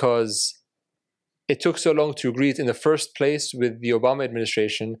 because it took so long to agree it in the first place with the Obama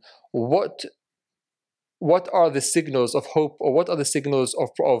administration. What are the signals of hope, or what are the signals of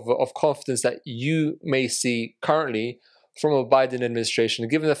confidence that you may see currently from a Biden administration,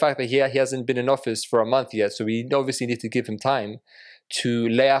 given the fact that he hasn't been in office for a month yet? So we obviously need to give him time to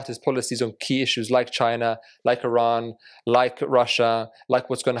lay out his policies on key issues like China, like Iran, like Russia, like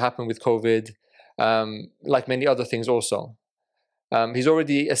what's going to happen with COVID, like many other things also. He's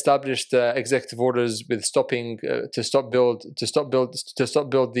already established executive orders with stopping to stop build the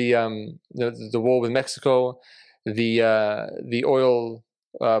wall with Mexico. The oil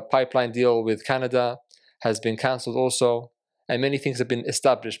pipeline deal with Canada has been cancelled also, and many things have been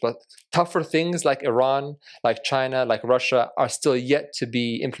established. But tougher things like Iran, like China, like Russia are still yet to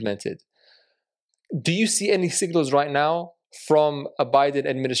be implemented. Do you see any signals right now from a Biden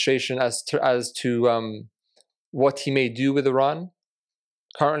administration as to what he may do with Iran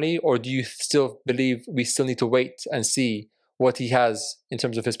currently, or do you still believe we still need to wait and see what he has in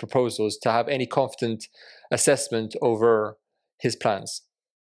terms of his proposals to have any confident assessment over his plans?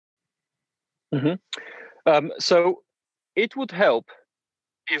 So it would help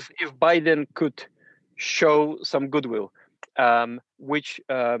if Biden could show some goodwill, which,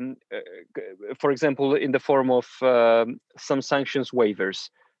 for example, in the form of some sanctions waivers,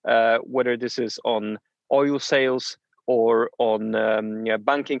 whether this is on oil sales or on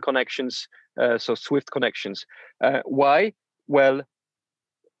banking connections, so SWIFT connections. Why? Well,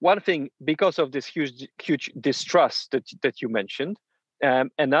 one thing, because of this huge distrust that you mentioned.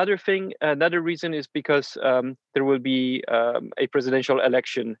 Another reason is because there will be a presidential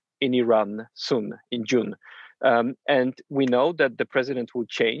election in Iran soon, in June. And we know that the president will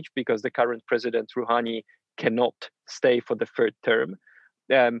change because the current president, Rouhani, cannot stay for the third term.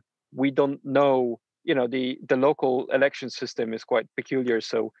 We don't know, the local election system is quite peculiar.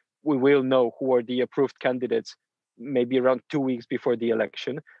 So we will know who are the approved candidates maybe around 2 weeks before the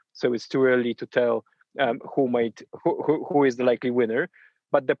election. So it's too early to tell who is the likely winner.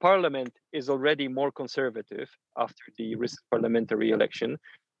 But the parliament is already more conservative after the recent parliamentary election.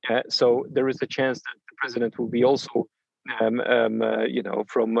 So there is a chance that the president will be also,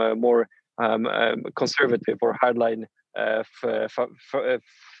 from a more conservative or hardline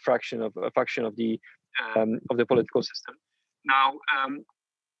faction of the political system. Now,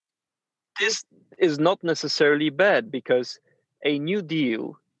 this is not necessarily bad, because a new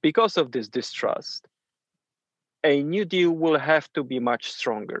deal, because of this distrust, a new deal will have to be much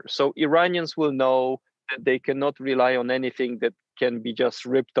stronger. So Iranians will know that they cannot rely on anything that can be just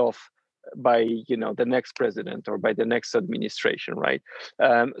ripped off by the next president or by the next administration, right?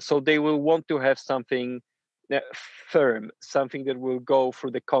 So they will want to have something firm, something that will go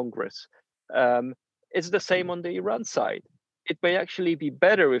through the Congress. It's the same on the Iran side. It may actually be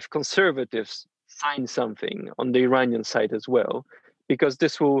better if conservatives sign something on the Iranian side as well, because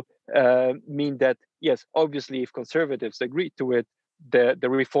this will mean that, yes, obviously, if conservatives agree to it, the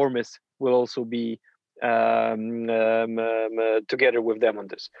reformists will also be together with them on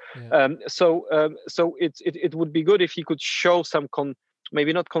this. Yeah. So it would be good if he could show some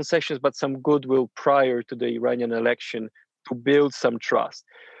maybe not concessions, but some goodwill prior to the Iranian election to build some trust.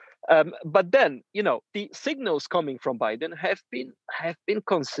 But then, the signals coming from Biden have been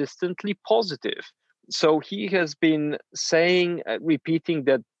consistently positive. So he has been saying, repeating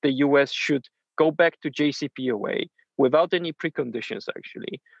that the U.S. should go back to JCPOA without any preconditions,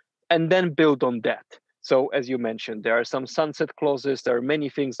 actually, and then build on that. So, as you mentioned, there are some sunset clauses. There are many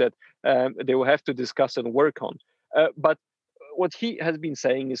things that they will have to discuss and work on. But what he has been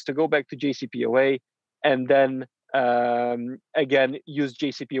saying is to go back to JCPOA and then again use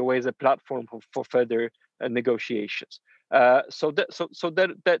JCPOA as a platform for further negotiations. So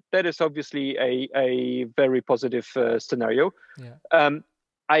that is obviously a very positive scenario. Yeah.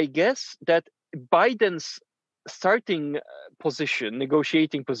 I guess that Biden's starting position,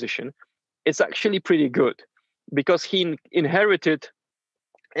 negotiating position, is actually pretty good, because he inherited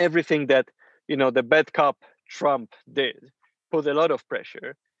everything that the bad cop Trump did, put a lot of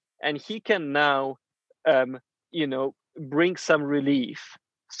pressure, and he can now bring some relief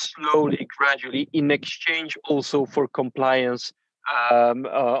slowly, gradually, in exchange also for compliance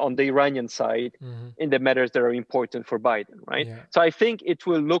on the Iranian side in the matters that are important for Biden, right? Yeah. So I think it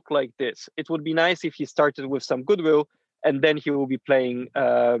will look like this. It would be nice if he started with some goodwill, and then he will be playing,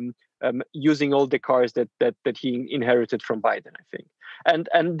 using all the cards that he inherited from Biden, I think. And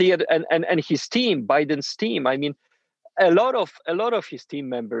his team, Biden's team. I mean, a lot of his team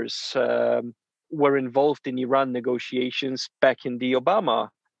members were involved in Iran negotiations back in the Obama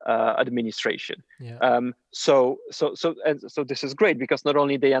administration. Yeah. So this is great, because not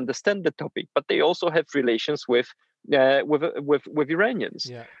only they understand the topic, but they also have relations with Iranians.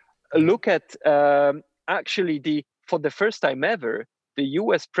 Yeah. Look at actually for the first time ever, the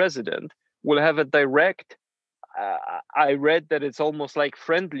U.S. president will have a direct. I read that it's almost like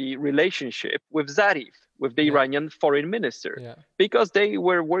friendly relationship with Zarif, with the Iranian foreign minister, because they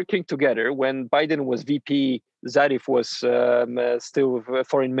were working together when Biden was VP. Zarif was still a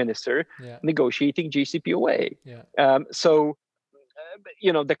foreign minister, negotiating JCPOA. So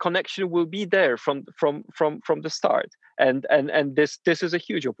the connection will be there from the start, and this is a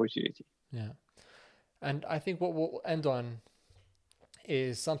huge opportunity. Yeah, and I think what we'll end on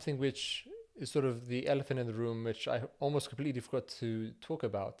is something which is sort of the elephant in the room, which I almost completely forgot to talk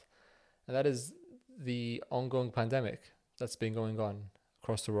about, and that is the ongoing pandemic that's been going on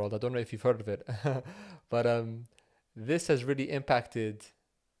across the world. I don't know if you've heard of it, but this has really impacted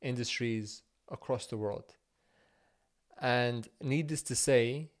industries across the world. And needless to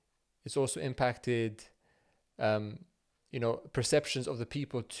say, it's also impacted, perceptions of the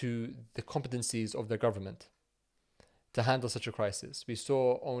people to the competencies of their government to handle such a crisis. We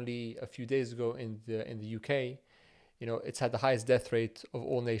saw only a few days ago in the UK, it's had the highest death rate of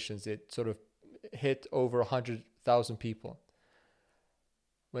all nations. It sort of hit over 100,000 people.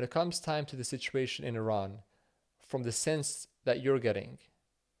 When it comes time to the situation in Iran, from the sense that you're getting,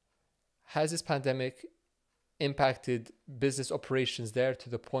 has this pandemic impacted business operations there to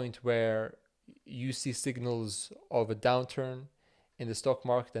the point where you see signals of a downturn in the stock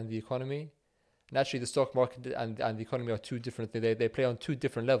market and the economy? Naturally, the stock market and the economy are two different things. They play on two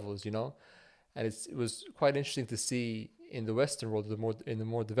different levels, and it was quite interesting to see in the Western world, in the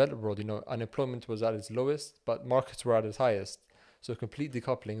more developed world, unemployment was at its lowest, but markets were at its highest. So complete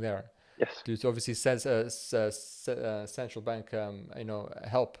decoupling there. Yes. Due to obviously central bank,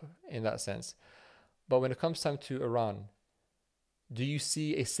 help in that sense. But when it comes time to Iran, do you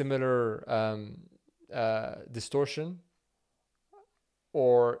see a similar distortion,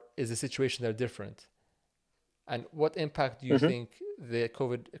 or is the situation there different? And what impact do you think the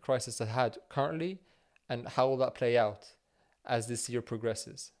COVID crisis has had currently, and how will that play out as this year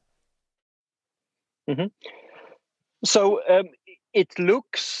progresses? So it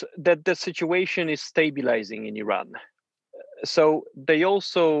looks that the situation is stabilizing in Iran. So they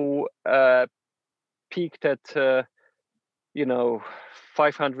also peaked at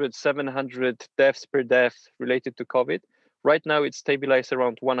 500, 700 deaths per death related to COVID. Right now it's stabilized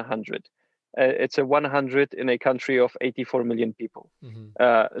around 100. It's a 100 in a country of 84 million people.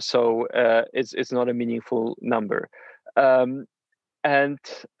 So it's not a meaningful number. And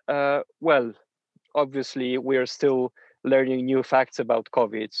well, obviously we are still learning new facts about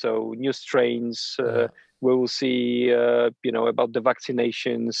COVID. So new strains, we will see, about the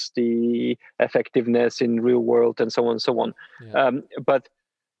vaccinations, the effectiveness in real world, and so on and so on. But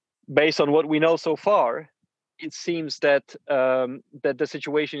based on what we know so far, it seems that that the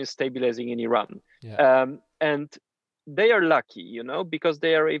situation is stabilizing in Iran. And they are lucky, because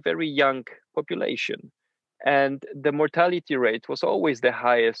they are a very young population. And the mortality rate was always the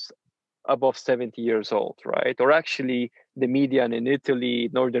highest above 70 years old, right? Or actually the median in Italy,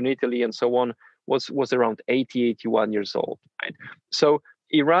 northern Italy, and so on was around 80, 81 years old, right? So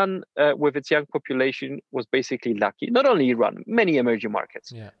Iran, with its young population, was basically lucky. Not only Iran, many emerging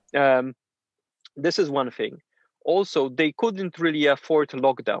markets. This is one thing. Also, they couldn't really afford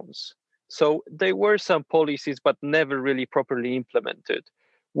lockdowns. So there were some policies, but never really properly implemented,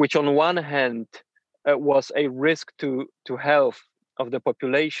 which on one hand was a risk to health of the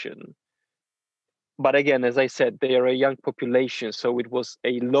population. But again, as I said, they are a young population, so it was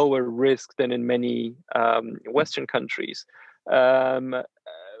a lower risk than in many Western countries. But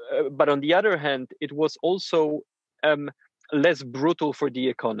on the other hand, it was also less brutal for the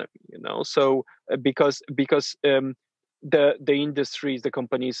economy, So because the industries, the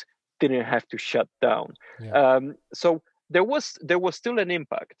companies didn't have to shut down. So there was still an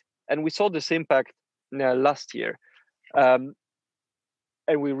impact, and we saw this impact last year.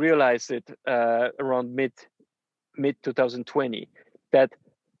 And we realized it around mid 2020 that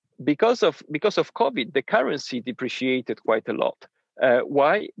because of COVID, the currency depreciated quite a lot.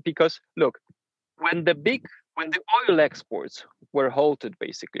 Why? Because look, when the oil exports were halted,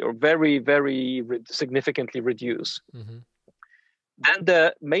 basically, or very, very significantly reduced, then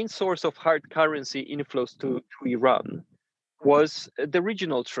the main source of hard currency inflows to Iran was the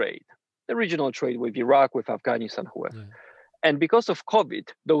regional trade with Iraq, with Afghanistan, whoever. And because of COVID,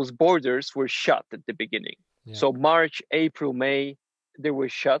 those borders were shut at the beginning. So March, April, May, they were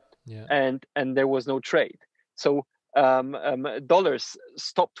shut, and there was no trade. So dollars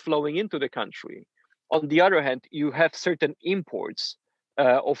stopped flowing into the country. On the other hand, you have certain imports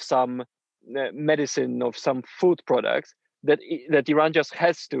of some medicine, of some food products that Iran just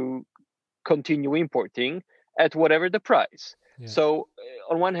has to continue importing at whatever the price. So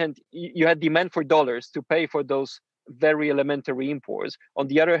on one hand, you had demand for dollars to pay for those very elementary imports. On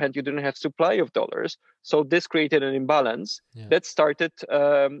the other hand, you didn't have supply of dollars. So this created an imbalance that started,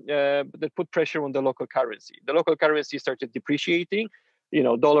 that put pressure on the local currency. The local currency started depreciating,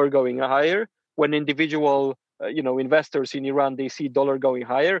 dollar going higher. When individual, investors in Iran, they see dollar going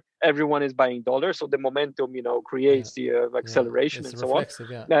higher, everyone is buying dollars. So the momentum, creates the acceleration and so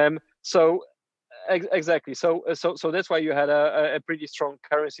on. So exactly. So that's why you had a pretty strong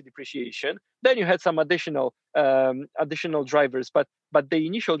currency depreciation. Then you had some additional drivers, but the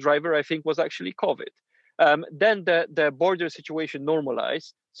initial driver, I think, was actually COVID. Then the border situation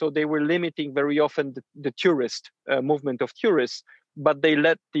normalized, so they were limiting very often the tourist movement of tourists, but they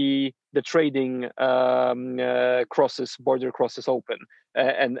let the trading border crosses open,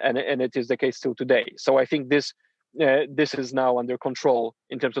 and it is the case still today. So I think this is now under control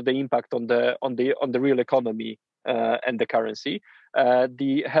in terms of the impact on the real economy and the currency.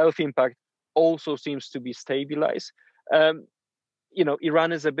 The health impact also seems to be stabilized.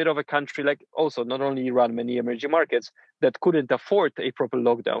 Iran is a bit of a country, like also not only Iran, many emerging markets that couldn't afford a proper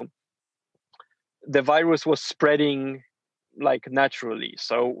lockdown. The virus was spreading like naturally,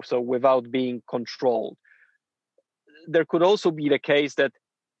 so without being controlled. There could also be the case that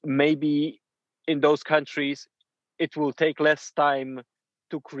maybe in those countries it will take less time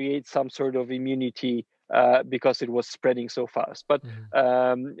to create some sort of immunity because it was spreading so fast, but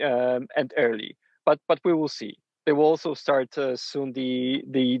and early. But we will see. They will also start soon the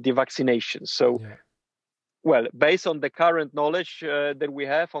vaccinations. So, well, based on the current knowledge that we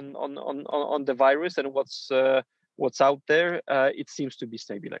have on the virus and what's out there, it seems to be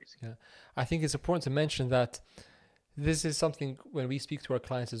stabilizing. I think it's important to mention that this is something when we speak to our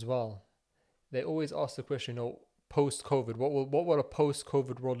clients as well. They always ask the question, post-COVID, what will a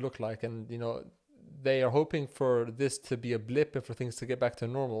post-COVID world look like? And they are hoping for this to be a blip and for things to get back to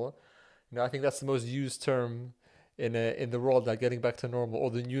normal. I think that's the most used term in the world, like getting back to normal,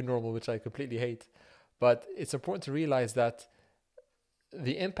 or the new normal, which I completely hate. But it's important to realize that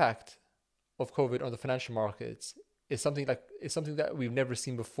the impact of COVID on the financial markets is something that we've never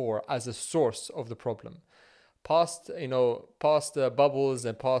seen before as a source of the problem. Past bubbles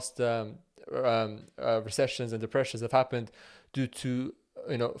and past recessions and depressions have happened due to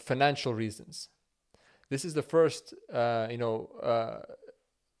financial reasons. This is the first,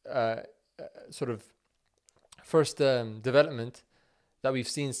 sort of first development that we've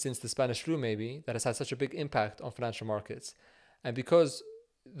seen since the Spanish flu, maybe, that has had such a big impact on financial markets. And because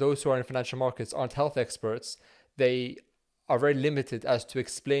those who are in financial markets aren't health experts, they are very limited as to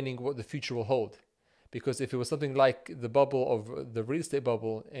explaining what the future will hold. Because if it was something like the bubble of the real estate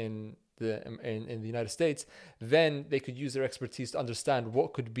bubble in the United States, then they could use their expertise to understand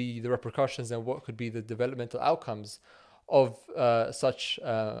what could be the repercussions and what could be the developmental outcomes of such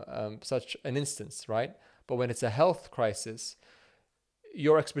an instance, right? But when it's a health crisis,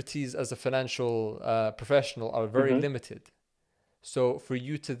 your expertise as a financial professional are very limited. So for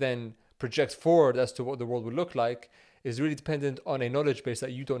you to then project forward as to what the world would look like is really dependent on a knowledge base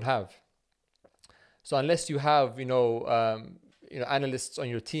that you don't have. So unless you have, analysts on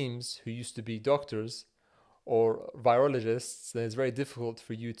your teams who used to be doctors or virologists, then it's very difficult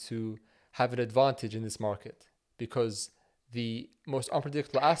for you to have an advantage in this market, because the most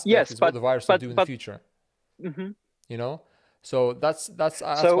unpredictable aspect is what the virus will do in the future. So that's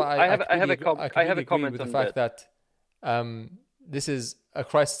why I completely agree with the fact that this is a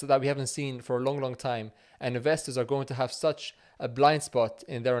crisis that we haven't seen for a long, long time, and investors are going to have such a blind spot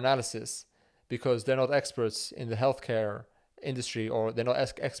in their analysis because they're not experts in the healthcare industry, or they're not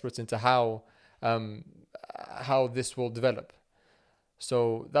experts into how this will develop.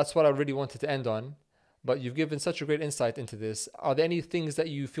 So that's what I really wanted to end on. But you've given such a great insight into this. Are there any things that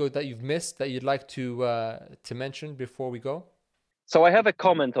you feel that you've missed that you'd like to mention before we go? So I have a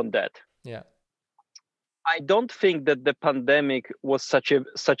comment on that. Yeah. I don't think that the pandemic was such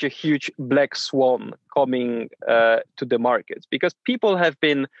a huge black swan coming to the markets, because people have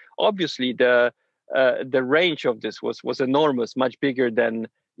been, obviously the range of this was enormous, much bigger than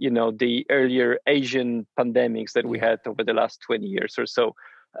the earlier Asian pandemics that we had over the last 20 years or so.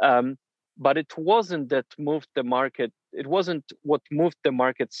 But it wasn't that moved the market. It wasn't what moved the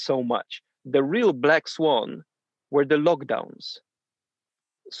market so much. The real black swan were the lockdowns.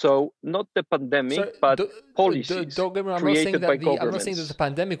 So not the pandemic, but policies don't get me wrong, created by governments. I'm not saying that the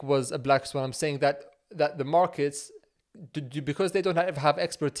pandemic was a black swan. I'm saying that the markets, because they don't have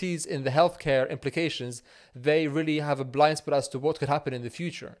expertise in the healthcare implications, they really have a blind spot as to what could happen in the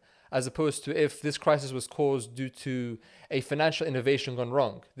future, as opposed to if this crisis was caused due to a financial innovation gone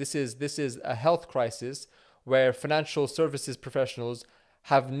wrong. This is a health crisis where financial services professionals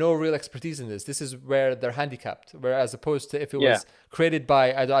have no real expertise in this. This is where they're handicapped. Whereas opposed to if it was created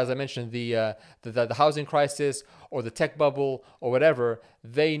by, as I mentioned, the housing crisis or the tech bubble or whatever,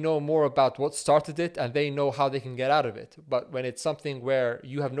 they know more about what started it and they know how they can get out of it. But when it's something where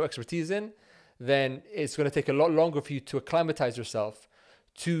you have no expertise in, then it's going to take a lot longer for you to acclimatize yourself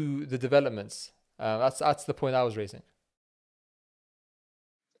to the developments. That's the point I was raising.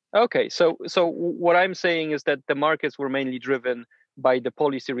 Okay, so what I'm saying is that the markets were mainly driven by the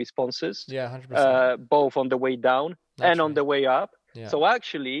policy responses, 100%. Both on the way down and on the way up. So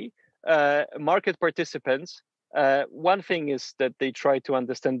actually, market participants, one thing is that they try to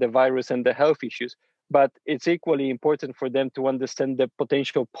understand the virus and the health issues, but it's equally important for them to understand the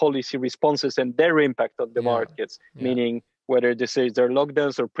potential policy responses and their impact on the markets, meaning whether this is their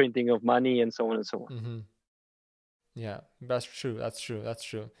lockdowns or printing of money and so on and so on. Mm-hmm. Yeah, that's true.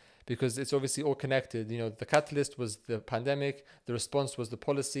 Because it's obviously all connected. The catalyst was the pandemic, the response was the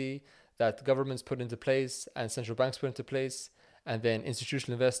policy that governments put into place and central banks put into place, and then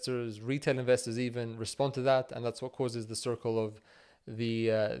institutional investors, retail investors even respond to that, and that's what causes the circle of the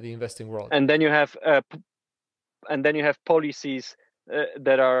investing world. And then you have policies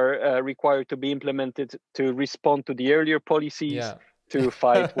that are required to be implemented to respond to the earlier policies. To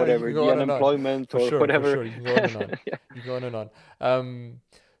fight whatever the unemployment or whatever. For sure. You can go on and on. You go on and on.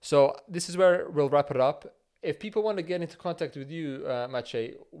 So this is where we'll wrap it up. If people want to get into contact with you,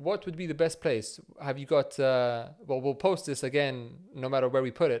 Maciej, what would be the best place? Have you got, we'll post this again, no matter where we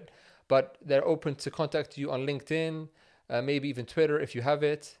put it, but they're open to contact you on LinkedIn, maybe even Twitter if you have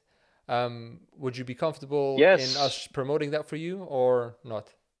it. Would you be comfortable in us promoting that for you or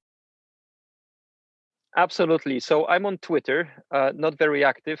not? Absolutely. So I'm on Twitter, not very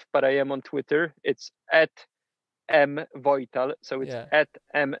active, but I am on Twitter. It's at @MWojtal. So it's at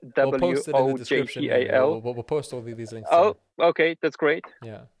MWOJTAL. We'll post all these links. Oh, okay, that's great.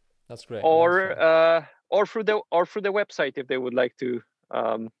 Yeah, that's great. Or through the website if they would like to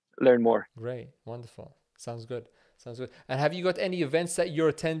learn more. Great, wonderful. Sounds good. And have you got any events that you're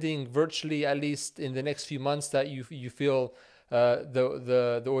attending virtually, at least in the next few months, that you feel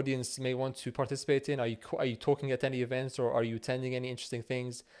the audience may want to participate in? Are you talking at any events, or are you attending any interesting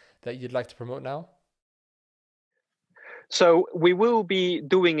things that you'd like to promote now? So we will be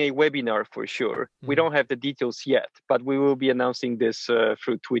doing a webinar for sure. We don't have the details yet, but we will be announcing this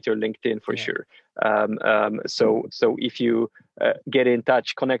through Twitter, LinkedIn for sure. So if you get in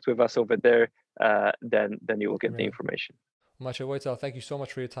touch, connect with us over there, then you will get the information. Maciej Wojtal, thank you so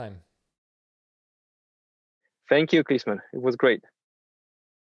much for your time. Thank you, Klinsmann. It was great.